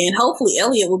 p.m. And hopefully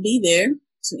Elliot will be there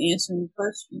to answer any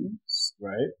questions.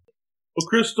 Right. Well,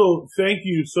 Crystal, thank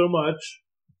you so much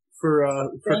for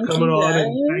Thank coming you, on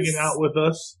and guys. hanging out with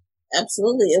us.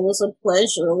 Absolutely. It was a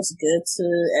pleasure. It was good to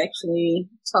actually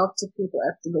talk to people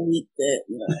after the week that,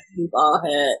 we've all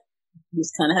had. You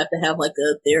just kind of have to have like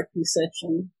a therapy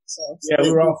session. So Yeah,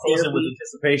 we were all frozen with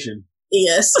anticipation.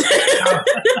 Yes.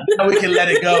 Now we can let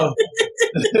it go.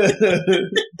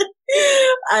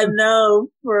 I know,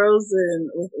 frozen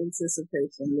with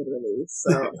anticipation, literally.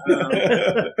 So,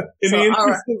 In the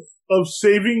interest of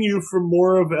saving you from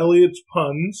more of Elliot's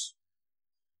puns.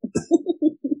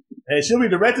 And she'll be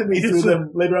directing me through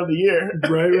them later on in the year.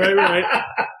 Right.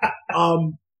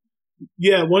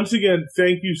 Yeah, once again,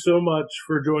 thank you so much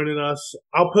for joining us.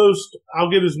 I'll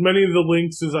get as many of the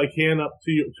links as I can up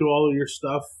to all of your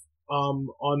stuff,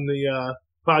 on the,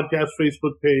 podcast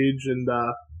Facebook page. And,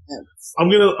 I'm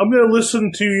gonna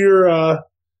listen to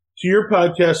your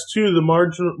podcast too, the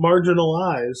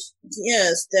Marginalized.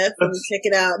 yes, definitely check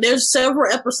it out. There's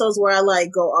several episodes where I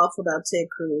go off about Ted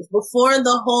Cruz before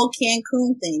the whole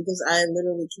Cancun thing, because I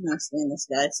literally cannot stand this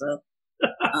guy. So,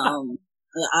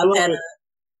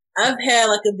 I've had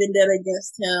like a vendetta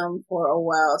against him for a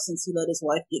while since he let his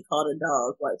wife get caught a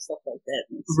dog, like stuff like that.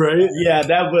 Right? Yeah,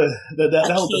 that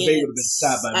whole debate would have been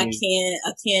stopped by me.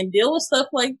 I can't deal with stuff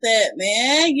like that,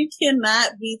 man. You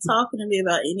cannot be talking to me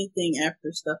about anything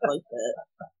after stuff like that.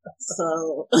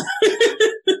 So,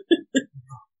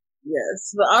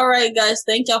 yes. But all right, guys,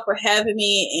 thank y'all for having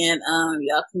me, and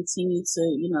y'all continue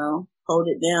to, hold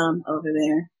it down over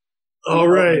there. All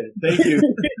right. Thank you.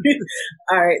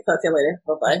 All right. Talk to you later.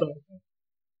 Bye-bye.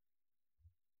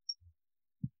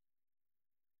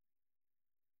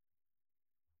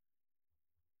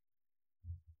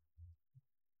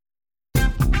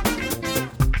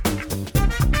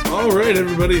 All right,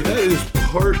 everybody. That is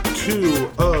part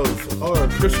 2 of our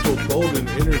Crystal Bolden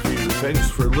interview. Thanks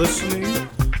for listening.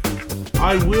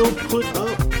 I will put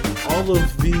up all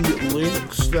of the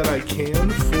links that I can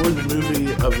for the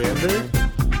movie Evander.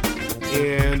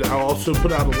 And I'll also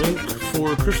put out a link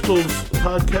for Crystal's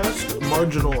podcast,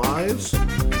 Marginal Eyes.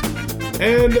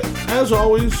 And as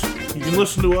always, you can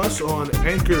listen to us on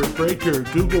Anchor, Breaker,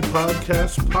 Google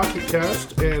Podcasts, Pocket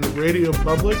Cast, and Radio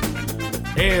Public,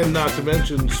 and not to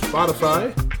mention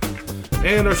Spotify.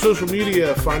 And our social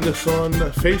media, find us on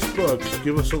Facebook.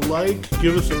 Give us a like,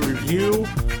 give us a review,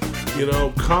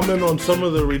 comment on some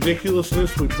of the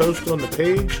ridiculousness we post on the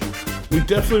page. We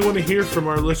definitely want to hear from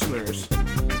our listeners.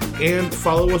 And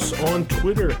follow us on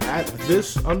Twitter at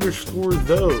 @this_those.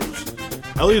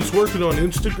 Elliot's working on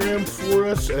Instagram for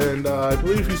us, and I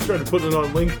believe he started putting it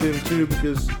on LinkedIn too,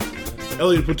 because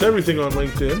Elliot puts everything on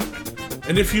LinkedIn.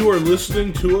 And if you are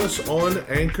listening to us on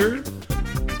Anchor,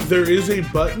 there is a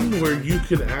button where you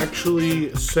can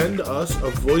actually send us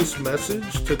a voice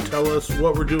message to tell us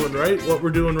what we're doing right, what we're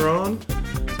doing wrong,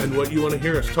 and what you want to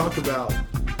hear us talk about.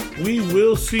 We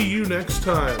will see you next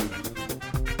time.